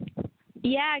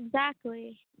 Yeah,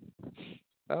 exactly.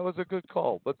 That was a good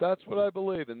call, but that's what I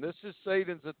believe in. This is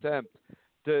Satan's attempt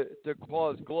to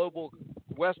cause global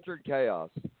Western chaos,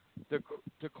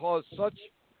 to cause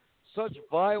such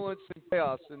violence and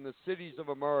chaos in the cities of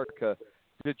America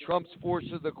that Trump's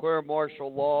forces declare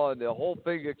martial law and the whole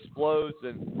thing explodes,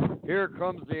 and here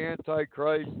comes the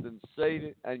Antichrist, and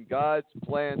Satan, and God's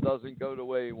plan doesn't go the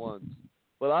way he wants.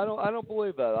 But I don't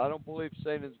believe that. I don't believe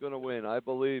Satan's going to win. I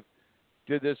believe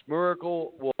that this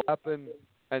miracle will happen,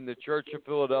 and the Church of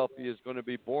Philadelphia is going to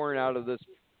be born out of this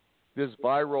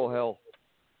viral hell.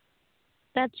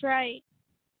 That's right.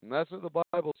 And that's what the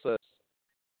Bible says.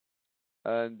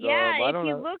 And Yeah, I if don't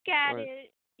you know. look at Right.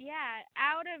 it, yeah,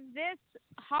 out of this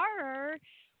horror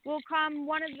will come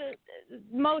one of the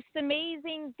most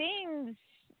amazing things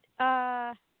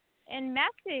and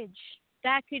message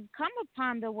that could come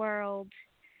upon the world.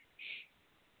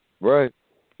 Right.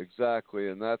 Exactly.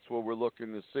 And that's what we're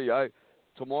looking to see.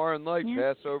 Tomorrow night,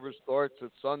 Yeah. Passover starts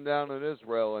at sundown in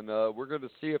Israel, and we're going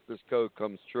to see if this code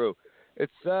comes true.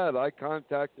 It's sad. I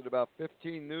contacted about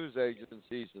 15 news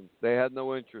agencies, and they had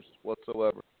no interest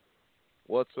whatsoever.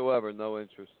 Whatsoever, no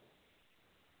interest.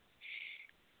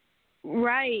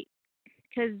 Right,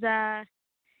 because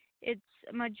it's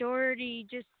a majority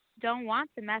just don't want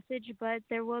the message, but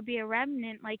there will be a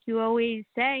remnant, like you always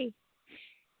say.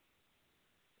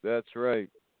 That's right.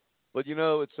 But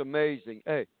it's amazing.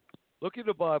 Hey, look at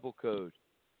the Bible code.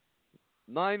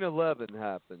 9/11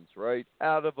 happens, right?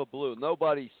 Out of a blue.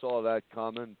 Nobody saw that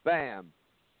coming. Bam.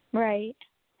 Right.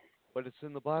 But it's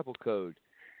in the Bible code.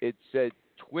 It said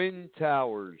Twin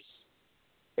Towers,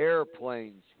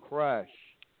 airplanes crash,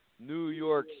 New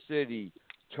York City,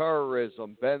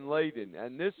 terrorism, bin Laden.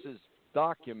 And this is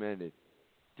documented.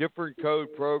 Different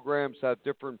code programs have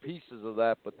different pieces of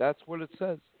that, but that's what it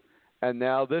says. And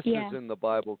now this Yeah. is in the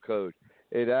Bible code.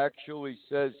 It actually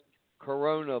says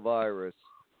coronavirus,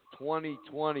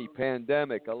 2020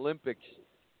 pandemic, Olympics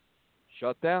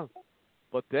shut down.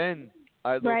 But then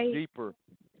I looked Right. deeper,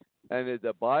 and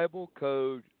the Bible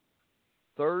code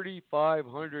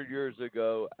 3,500 years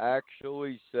ago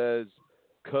actually says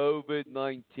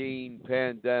COVID-19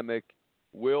 pandemic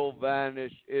will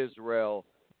vanish Israel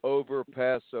over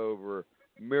Passover,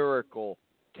 miracle,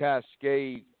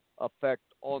 cascade effect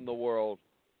on the world.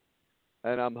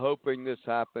 And I'm hoping this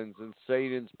happens and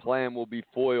Satan's plan will be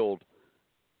foiled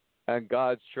and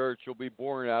God's church will be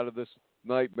born out of this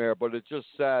nightmare. But it's just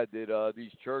sad that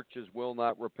these churches will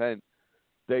not repent.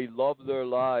 They love their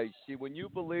lies. See, when you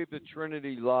believe the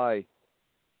Trinity lie,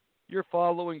 you're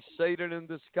following Satan in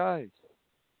disguise.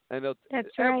 And That's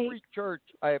every right. church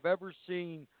I have ever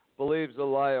seen believes a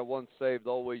lie of once saved,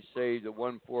 always saved in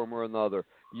one form or another.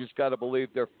 You just got to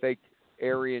believe their fake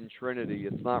Aryan Trinity.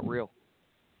 It's not real.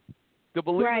 To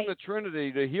believe in the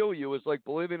Trinity to heal you is like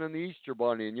believing in the Easter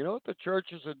Bunny. And you know what the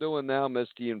churches are doing now,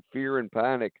 Misty, in fear and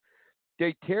panic?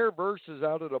 They tear verses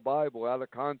out of the Bible, out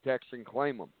of context, and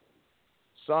claim them.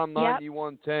 Psalm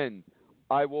 91:10,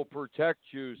 I will protect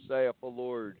you, saith the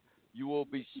Lord. You will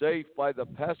be safe by the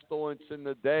pestilence in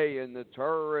the day and the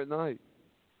terror at night.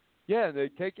 Yeah, they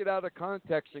take it out of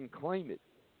context and claim it.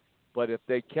 But if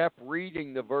they kept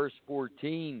reading the verse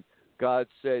 14, God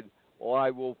said, oh, I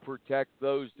will protect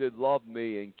those that love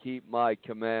me and keep my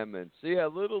commandments. See, a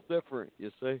little different,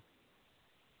 you see.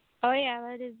 Oh, yeah,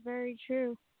 that is very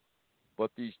true.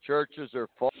 But these churches are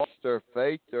false, they're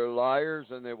fake, they're liars,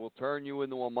 and they will turn you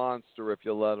into a monster if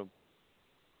you let them.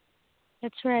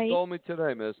 That's right. You told me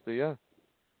today, Misty, yeah.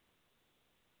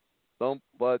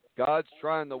 But God's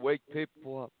trying to wake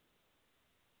people up.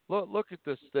 Look at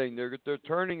this thing. They're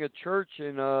turning a church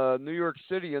in New York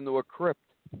City into a crypt.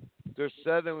 They're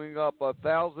setting up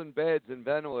 1,000 beds and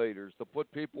ventilators to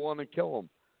put people on and kill them.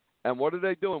 And what are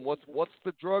they doing? What's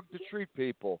the drug to treat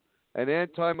people? An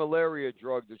anti-malaria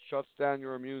drug that shuts down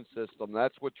your immune system.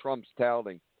 That's what Trump's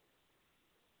touting.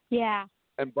 Yeah.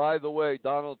 And by the way,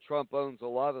 Donald Trump owns a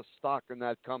lot of stock in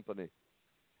that company.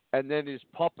 And then his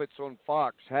puppets on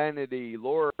Fox, Hannity,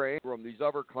 Laura Ingraham, these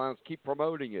other clowns keep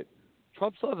promoting it.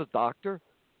 Trump's not a doctor.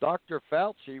 Dr.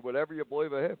 Fauci, whatever you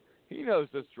believe of him, he knows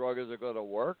this drug isn't going to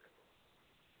work.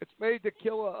 It's made to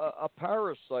kill a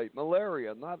parasite,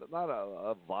 malaria, not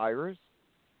a virus.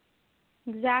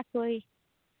 Exactly.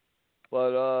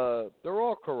 But they're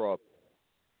all corrupt.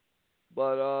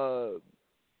 But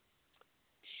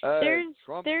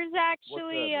Trump, there's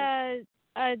actually a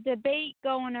debate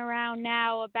going around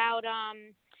now about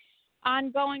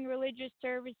ongoing religious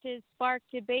services spark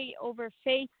debate over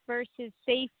faith versus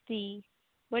safety.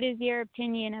 What is your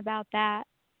opinion about that?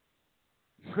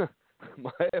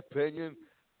 My opinion,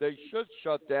 they should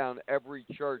shut down every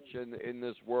church in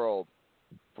this world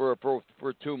for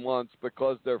 2 months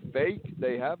because they're fake.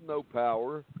 They have no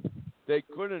power. They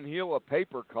couldn't heal a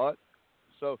paper cut.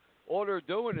 So all they're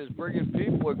doing is bringing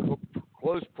people in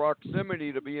close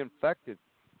proximity to be infected.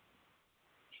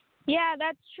 Yeah,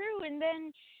 that's true. And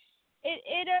then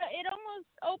it almost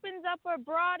opens up a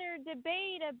broader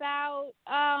debate about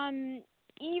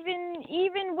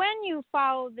even when you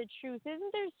follow the truth.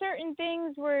 Isn't there certain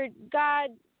things where God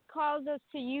calls us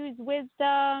to use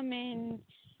wisdom and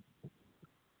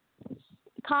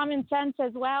common sense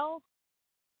as well?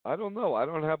 I don't know. I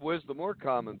don't have wisdom or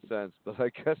common sense, but I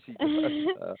guess he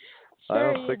does.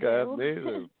 Sure I don't think do. I have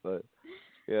neither, but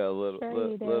yeah, a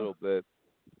little bit.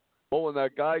 Well, when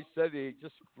that guy said he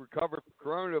just recovered from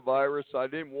coronavirus, I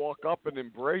didn't walk up and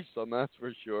embrace him. That's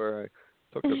for sure. I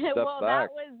took a step well, back.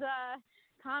 that was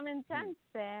common sense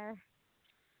there.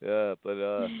 Yeah, but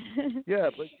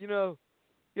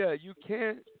you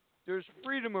can't. There's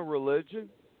freedom of religion,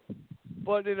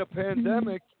 but in a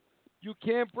pandemic, you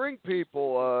can't bring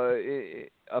people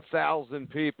 1,000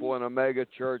 people in a mega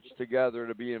church together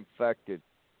to be infected.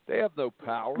 They have no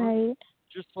power. Right.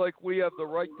 Just like we have the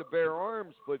right to bear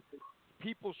arms, but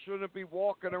people shouldn't be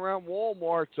walking around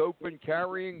Walmarts open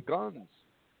carrying guns.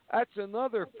 That's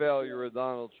another failure of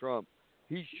Donald Trump.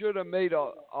 He should have made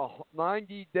a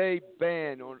 90-day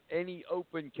ban on any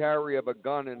open carry of a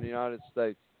gun in the United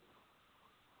States.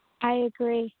 I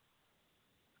agree.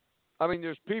 I mean,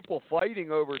 there's people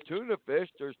fighting over tuna fish.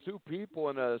 There's 2 people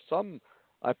in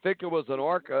I think it was an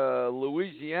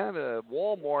Louisiana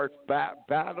Walmart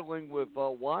battling with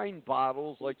wine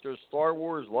bottles like they're Star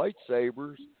Wars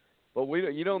lightsabers. But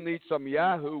you don't need some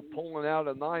yahoo pulling out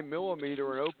a 9mm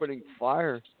and opening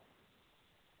fire.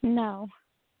 No.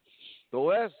 The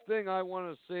last thing I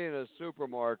want to see in a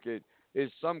supermarket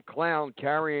is some clown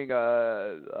carrying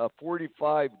a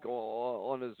 45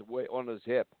 on his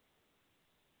hip.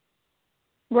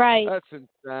 Right. That's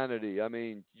insanity. I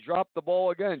mean, drop the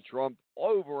ball again, Trump,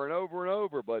 over and over and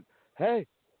over. But hey,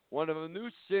 one of the new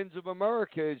sins of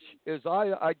America is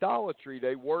idolatry.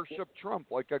 They worship Trump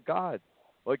like a god,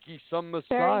 like he's some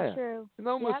messiah. Very true.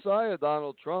 No Yep. messiah,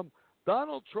 Donald Trump.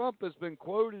 Donald Trump has been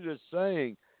quoted as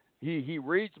saying he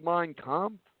reads Mein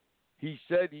Kampf. He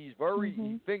said he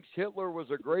thinks Hitler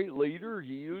was a great leader.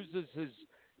 He uses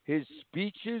his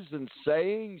speeches and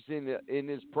sayings in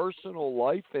his personal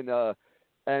life and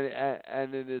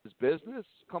in his business.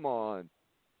 Come on.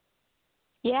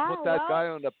 Yeah. Put that guy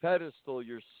on the pedestal.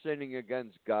 You're sinning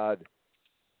against God.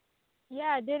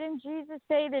 Yeah. Didn't Jesus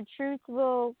say the truth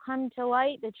will come to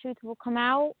light? The truth will come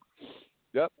out?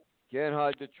 Yep. Can't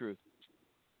hide the truth.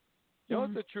 You know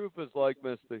what the truth is like,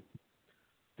 Misty?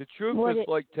 The truth is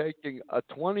like taking a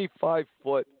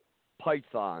 25-foot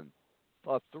python,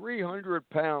 a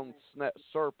 300-pound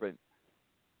serpent,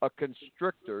 a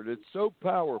constrictor that's so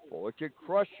powerful it can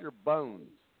crush your bones.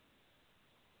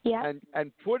 Yeah.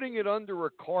 And putting it under a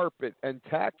carpet and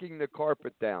tacking the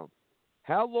carpet down.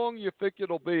 How long you think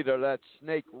it'll be till that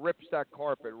snake rips that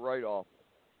carpet right off?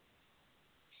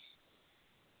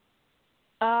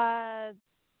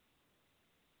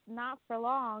 Not for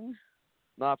long.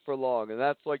 Not for long, and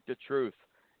that's like the truth.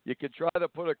 You can try to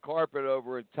put a carpet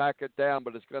over and tack it down,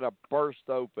 but it's going to burst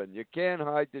open. You can't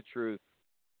hide the truth.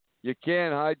 You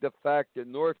can't hide the fact that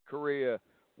North Korea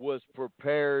was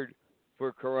prepared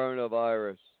for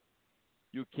coronavirus.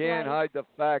 You can't hide the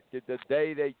fact that the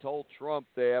day they told Trump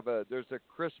there's a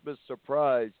Christmas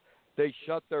surprise, they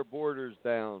shut their borders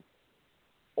down.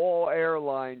 All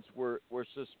airlines were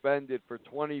suspended for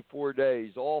 24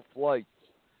 days, all flights.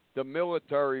 The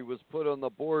military was put on the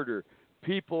border.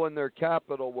 People in their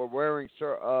capital were wearing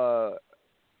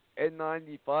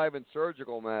N95 and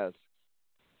surgical masks.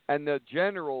 And the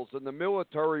generals and the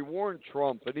military warned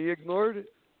Trump, and he ignored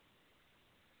it.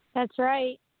 That's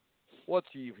right. What's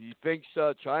he thinks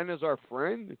China's our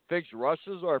friend? He thinks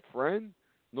Russia's our friend?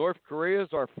 North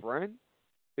Korea's our friend?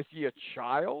 Is he a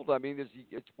child? I mean,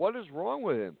 what is wrong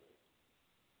with him?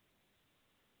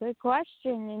 Good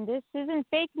question. And this isn't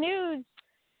fake news.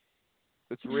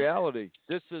 It's reality.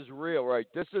 This is real, right?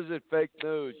 This isn't fake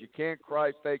news. You can't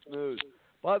cry fake news.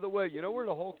 By the way, you know where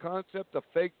the whole concept of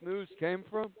fake news came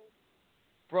from?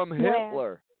 From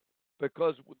Hitler.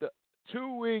 Because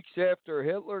 2 weeks after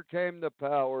Hitler came to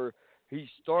power, he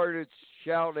started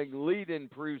shouting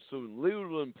Lügenprüfen.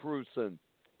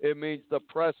 It means the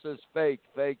press is fake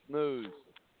news.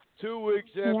 2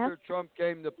 weeks after Trump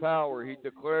came to power, he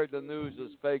declared the news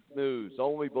as fake news.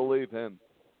 Only believe him.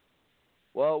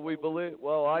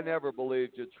 Well, I never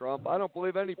believed you, Trump. I don't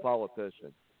believe any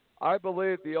politician. I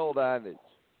believe the old adage.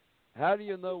 How do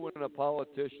you know when a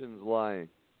politician's lying?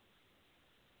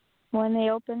 When they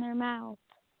open their mouth.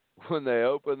 When they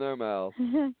open their mouth.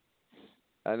 And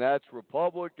that's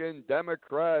Republican,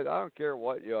 Democrat, I don't care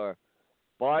what you are.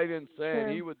 Biden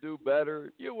saying he would do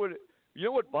better. You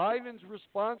know what Biden's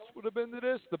response would have been to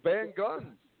this? To ban guns.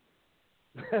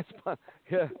 That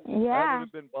would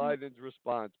have been Biden's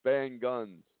response. Ban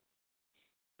guns.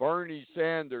 Bernie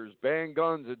Sanders, ban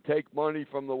guns and take money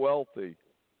from the wealthy.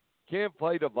 Can't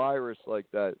fight a virus like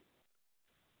that.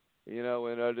 You know,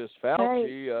 and this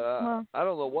Fauci, I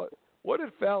don't know what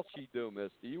did Fauci do,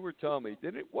 Misty? You were telling me,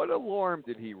 what alarm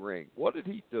did he ring? What did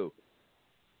he do?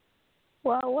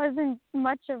 Well, it wasn't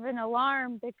much of an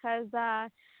alarm because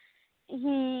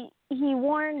he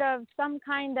warned of some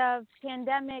kind of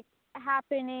pandemic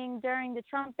happening during the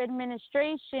Trump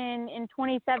administration in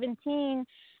 2017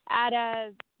 at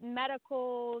a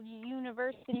medical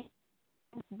university,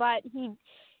 but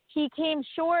he came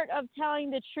short of telling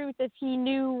the truth if he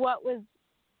knew what was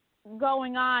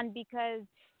going on, because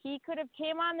he could have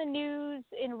came on the news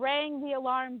and rang the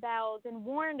alarm bells and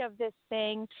warned of this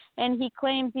thing, and he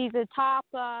claims he's a top,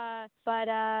 but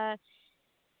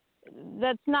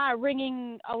that's not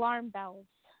ringing alarm bells.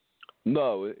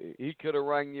 No, he could have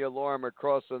rang the alarm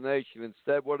across the nation.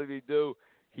 Instead, what did he do?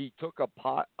 He took a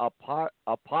pot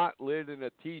lid and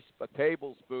a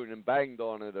tablespoon and banged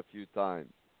on it a few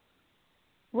times.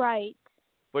 Right.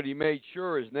 But he made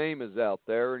sure his name is out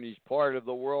there, and he's part of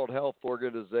the World Health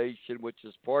Organization, which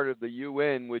is part of the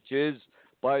UN, which is,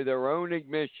 by their own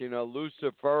admission, a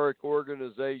Luciferic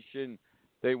organization.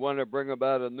 They want to bring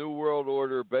about a new world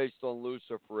order based on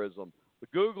Luciferism.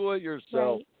 Google it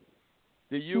yourself. Right.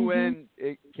 The UN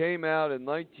it came out in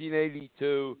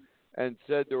 1982 and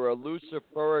said they're a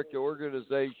Luciferic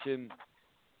organization.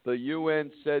 The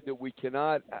UN said that we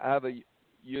cannot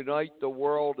unite the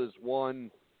world as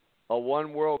one a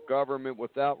one world government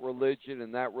without religion,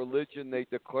 and that religion they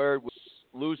declared was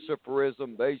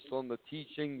Luciferism based on the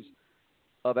teachings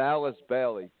of Alice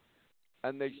Bailey.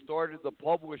 And they started to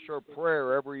publish her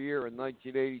prayer every year in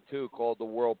 1982 called the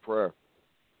World Prayer.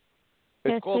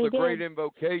 It's Yes, called they the Great did.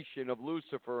 Invocation of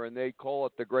Lucifer, and they call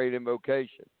it the Great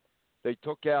Invocation. They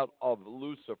took out of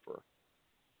Lucifer.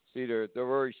 See, they're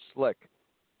very slick.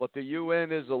 But the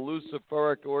UN is a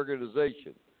Luciferic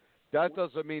organization. That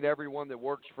doesn't mean everyone that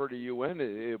works for the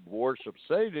UN worships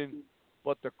Satan,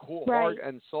 but the heart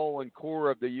and soul and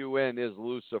core of the UN is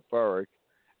Luciferic.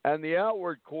 And the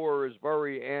outward core is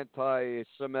very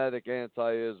anti-Semitic,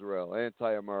 anti-Israel,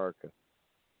 anti-America.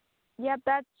 Yep,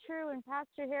 that's true. And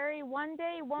Pastor Harry, one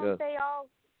day won't Yes. they all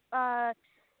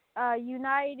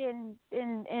unite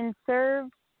and serve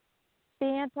the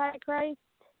Antichrist?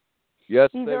 Yes,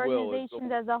 These they will.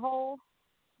 organizations as a whole.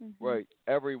 Mm-hmm. Right.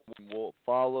 Everyone will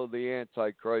follow the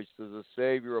Antichrist as a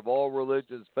savior of all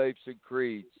religions, faiths, and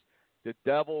creeds. The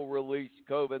devil released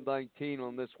COVID-19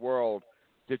 on this world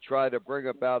to try to bring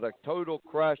about a total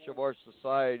crash of our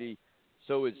society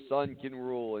so his son can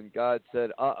rule. And God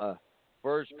said,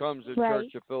 First comes the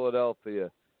Church of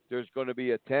Philadelphia. There's going to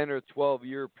be a 10 or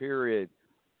 12-year period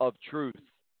of truth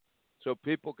so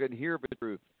people can hear the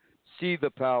truth, see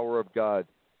the power of God,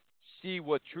 see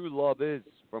what true love is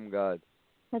from God.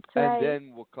 That's right. And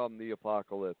then will come the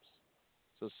apocalypse.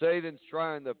 So Satan's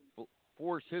trying to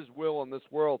force his will on this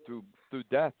world through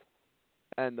death.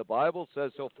 And the Bible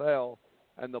says he'll fail.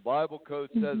 And the Bible code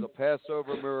says a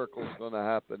Passover miracle is going to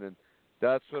happen. And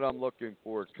that's what I'm looking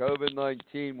for.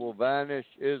 COVID-19 will vanish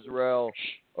Israel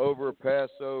over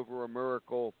Passover, a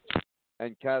miracle,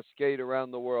 and cascade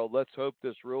around the world. Let's hope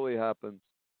this really happens.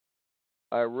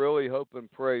 I really hope and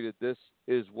pray that this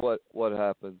is what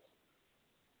happens.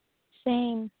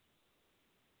 Same.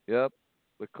 Yep,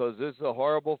 because this is a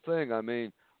horrible thing. I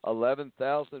mean,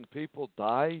 11,000 people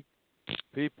died.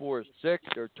 People are sick.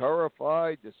 They're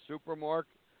terrified. The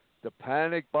supermarket, the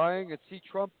panic buying. And see,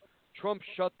 Trump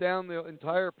shut down the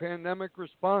entire pandemic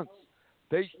response.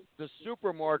 The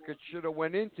supermarket should have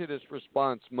went into this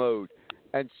response mode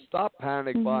and stopped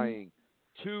panic buying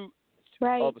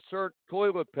of certain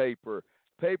toilet paper,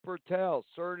 paper towels,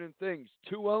 certain things,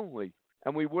 two only,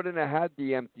 and we wouldn't have had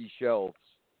the empty shelves.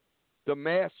 The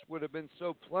masks would have been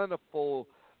so plentiful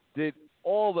that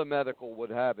all the medical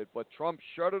would have it, but Trump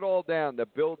shut it all down to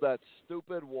build that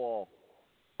stupid wall.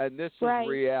 And this is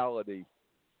reality.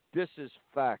 This is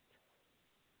fact.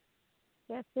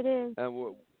 Yes, it is.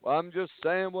 And I'm just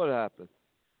saying what happened.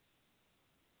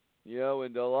 You know,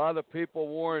 and a lot of people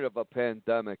warned of a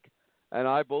pandemic. And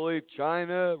I believe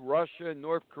China, Russia, and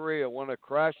North Korea want to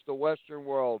crash the Western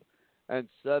world and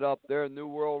set up their new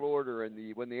world order.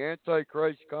 And when the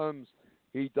Antichrist comes,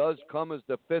 he does come as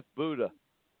the fifth Buddha,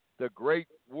 the great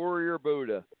warrior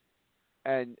Buddha.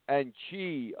 And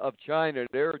Xi of China,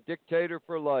 their dictator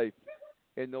for life,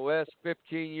 in the last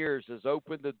 15 years has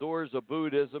opened the doors of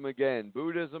Buddhism again.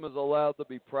 Buddhism is allowed to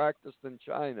be practiced in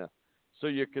China, so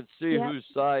you can see whose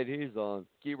side he's on.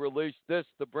 He released this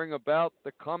to bring about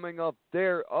the coming of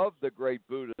the great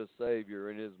Buddha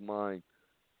Savior in his mind.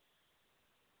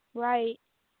 Right.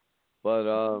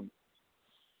 But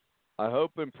I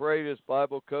hope and pray this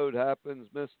Bible code happens,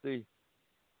 Misty,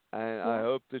 and I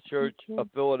hope the Church of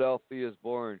Philadelphia is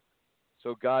born.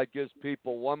 So God gives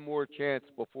people one more chance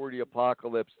before the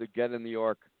apocalypse to get in the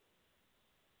ark.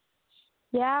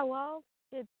 Yeah, well,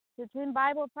 it's in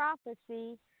Bible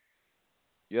prophecy.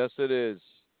 Yes, it is.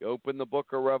 You open the book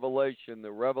of Revelation,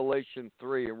 the Revelation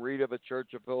 3, and read of the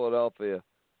Church of Philadelphia.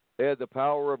 They had the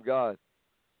power of God.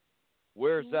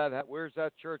 Where's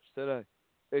that church today?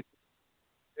 It's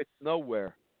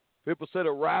nowhere. People said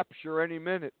a rapture any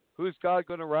minute. Who's God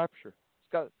going to rapture?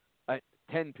 It's got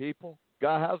 10 people.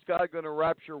 How's God going to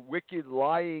rapture wicked,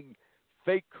 lying,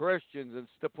 fake Christians and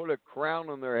to put a crown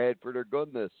on their head for their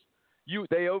goodness?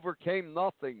 They overcame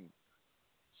nothing,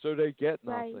 so they get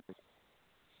nothing. Right.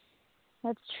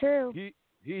 That's true.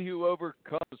 He who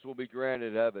overcomes will be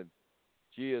granted heaven.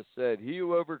 Jesus said, he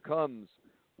who overcomes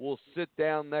will sit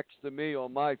down next to me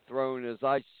on my throne as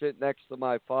I sit next to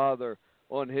my Father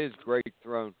on his great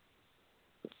throne.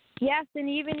 Yes, and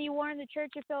even you warned the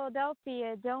Church of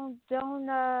Philadelphia, don't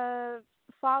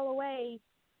fall away,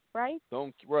 right?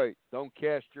 Don't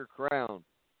cast your crown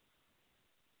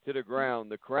to the ground.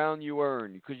 The crown you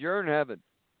earn, because you earn heaven.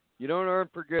 You don't earn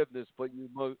forgiveness, but you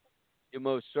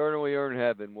most certainly earn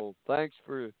heaven. Well, thanks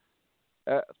for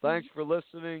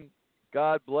listening.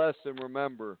 God bless, and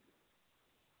remember,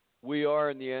 we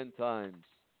are in the end times.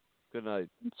 Good night.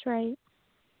 That's right.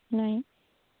 Good night.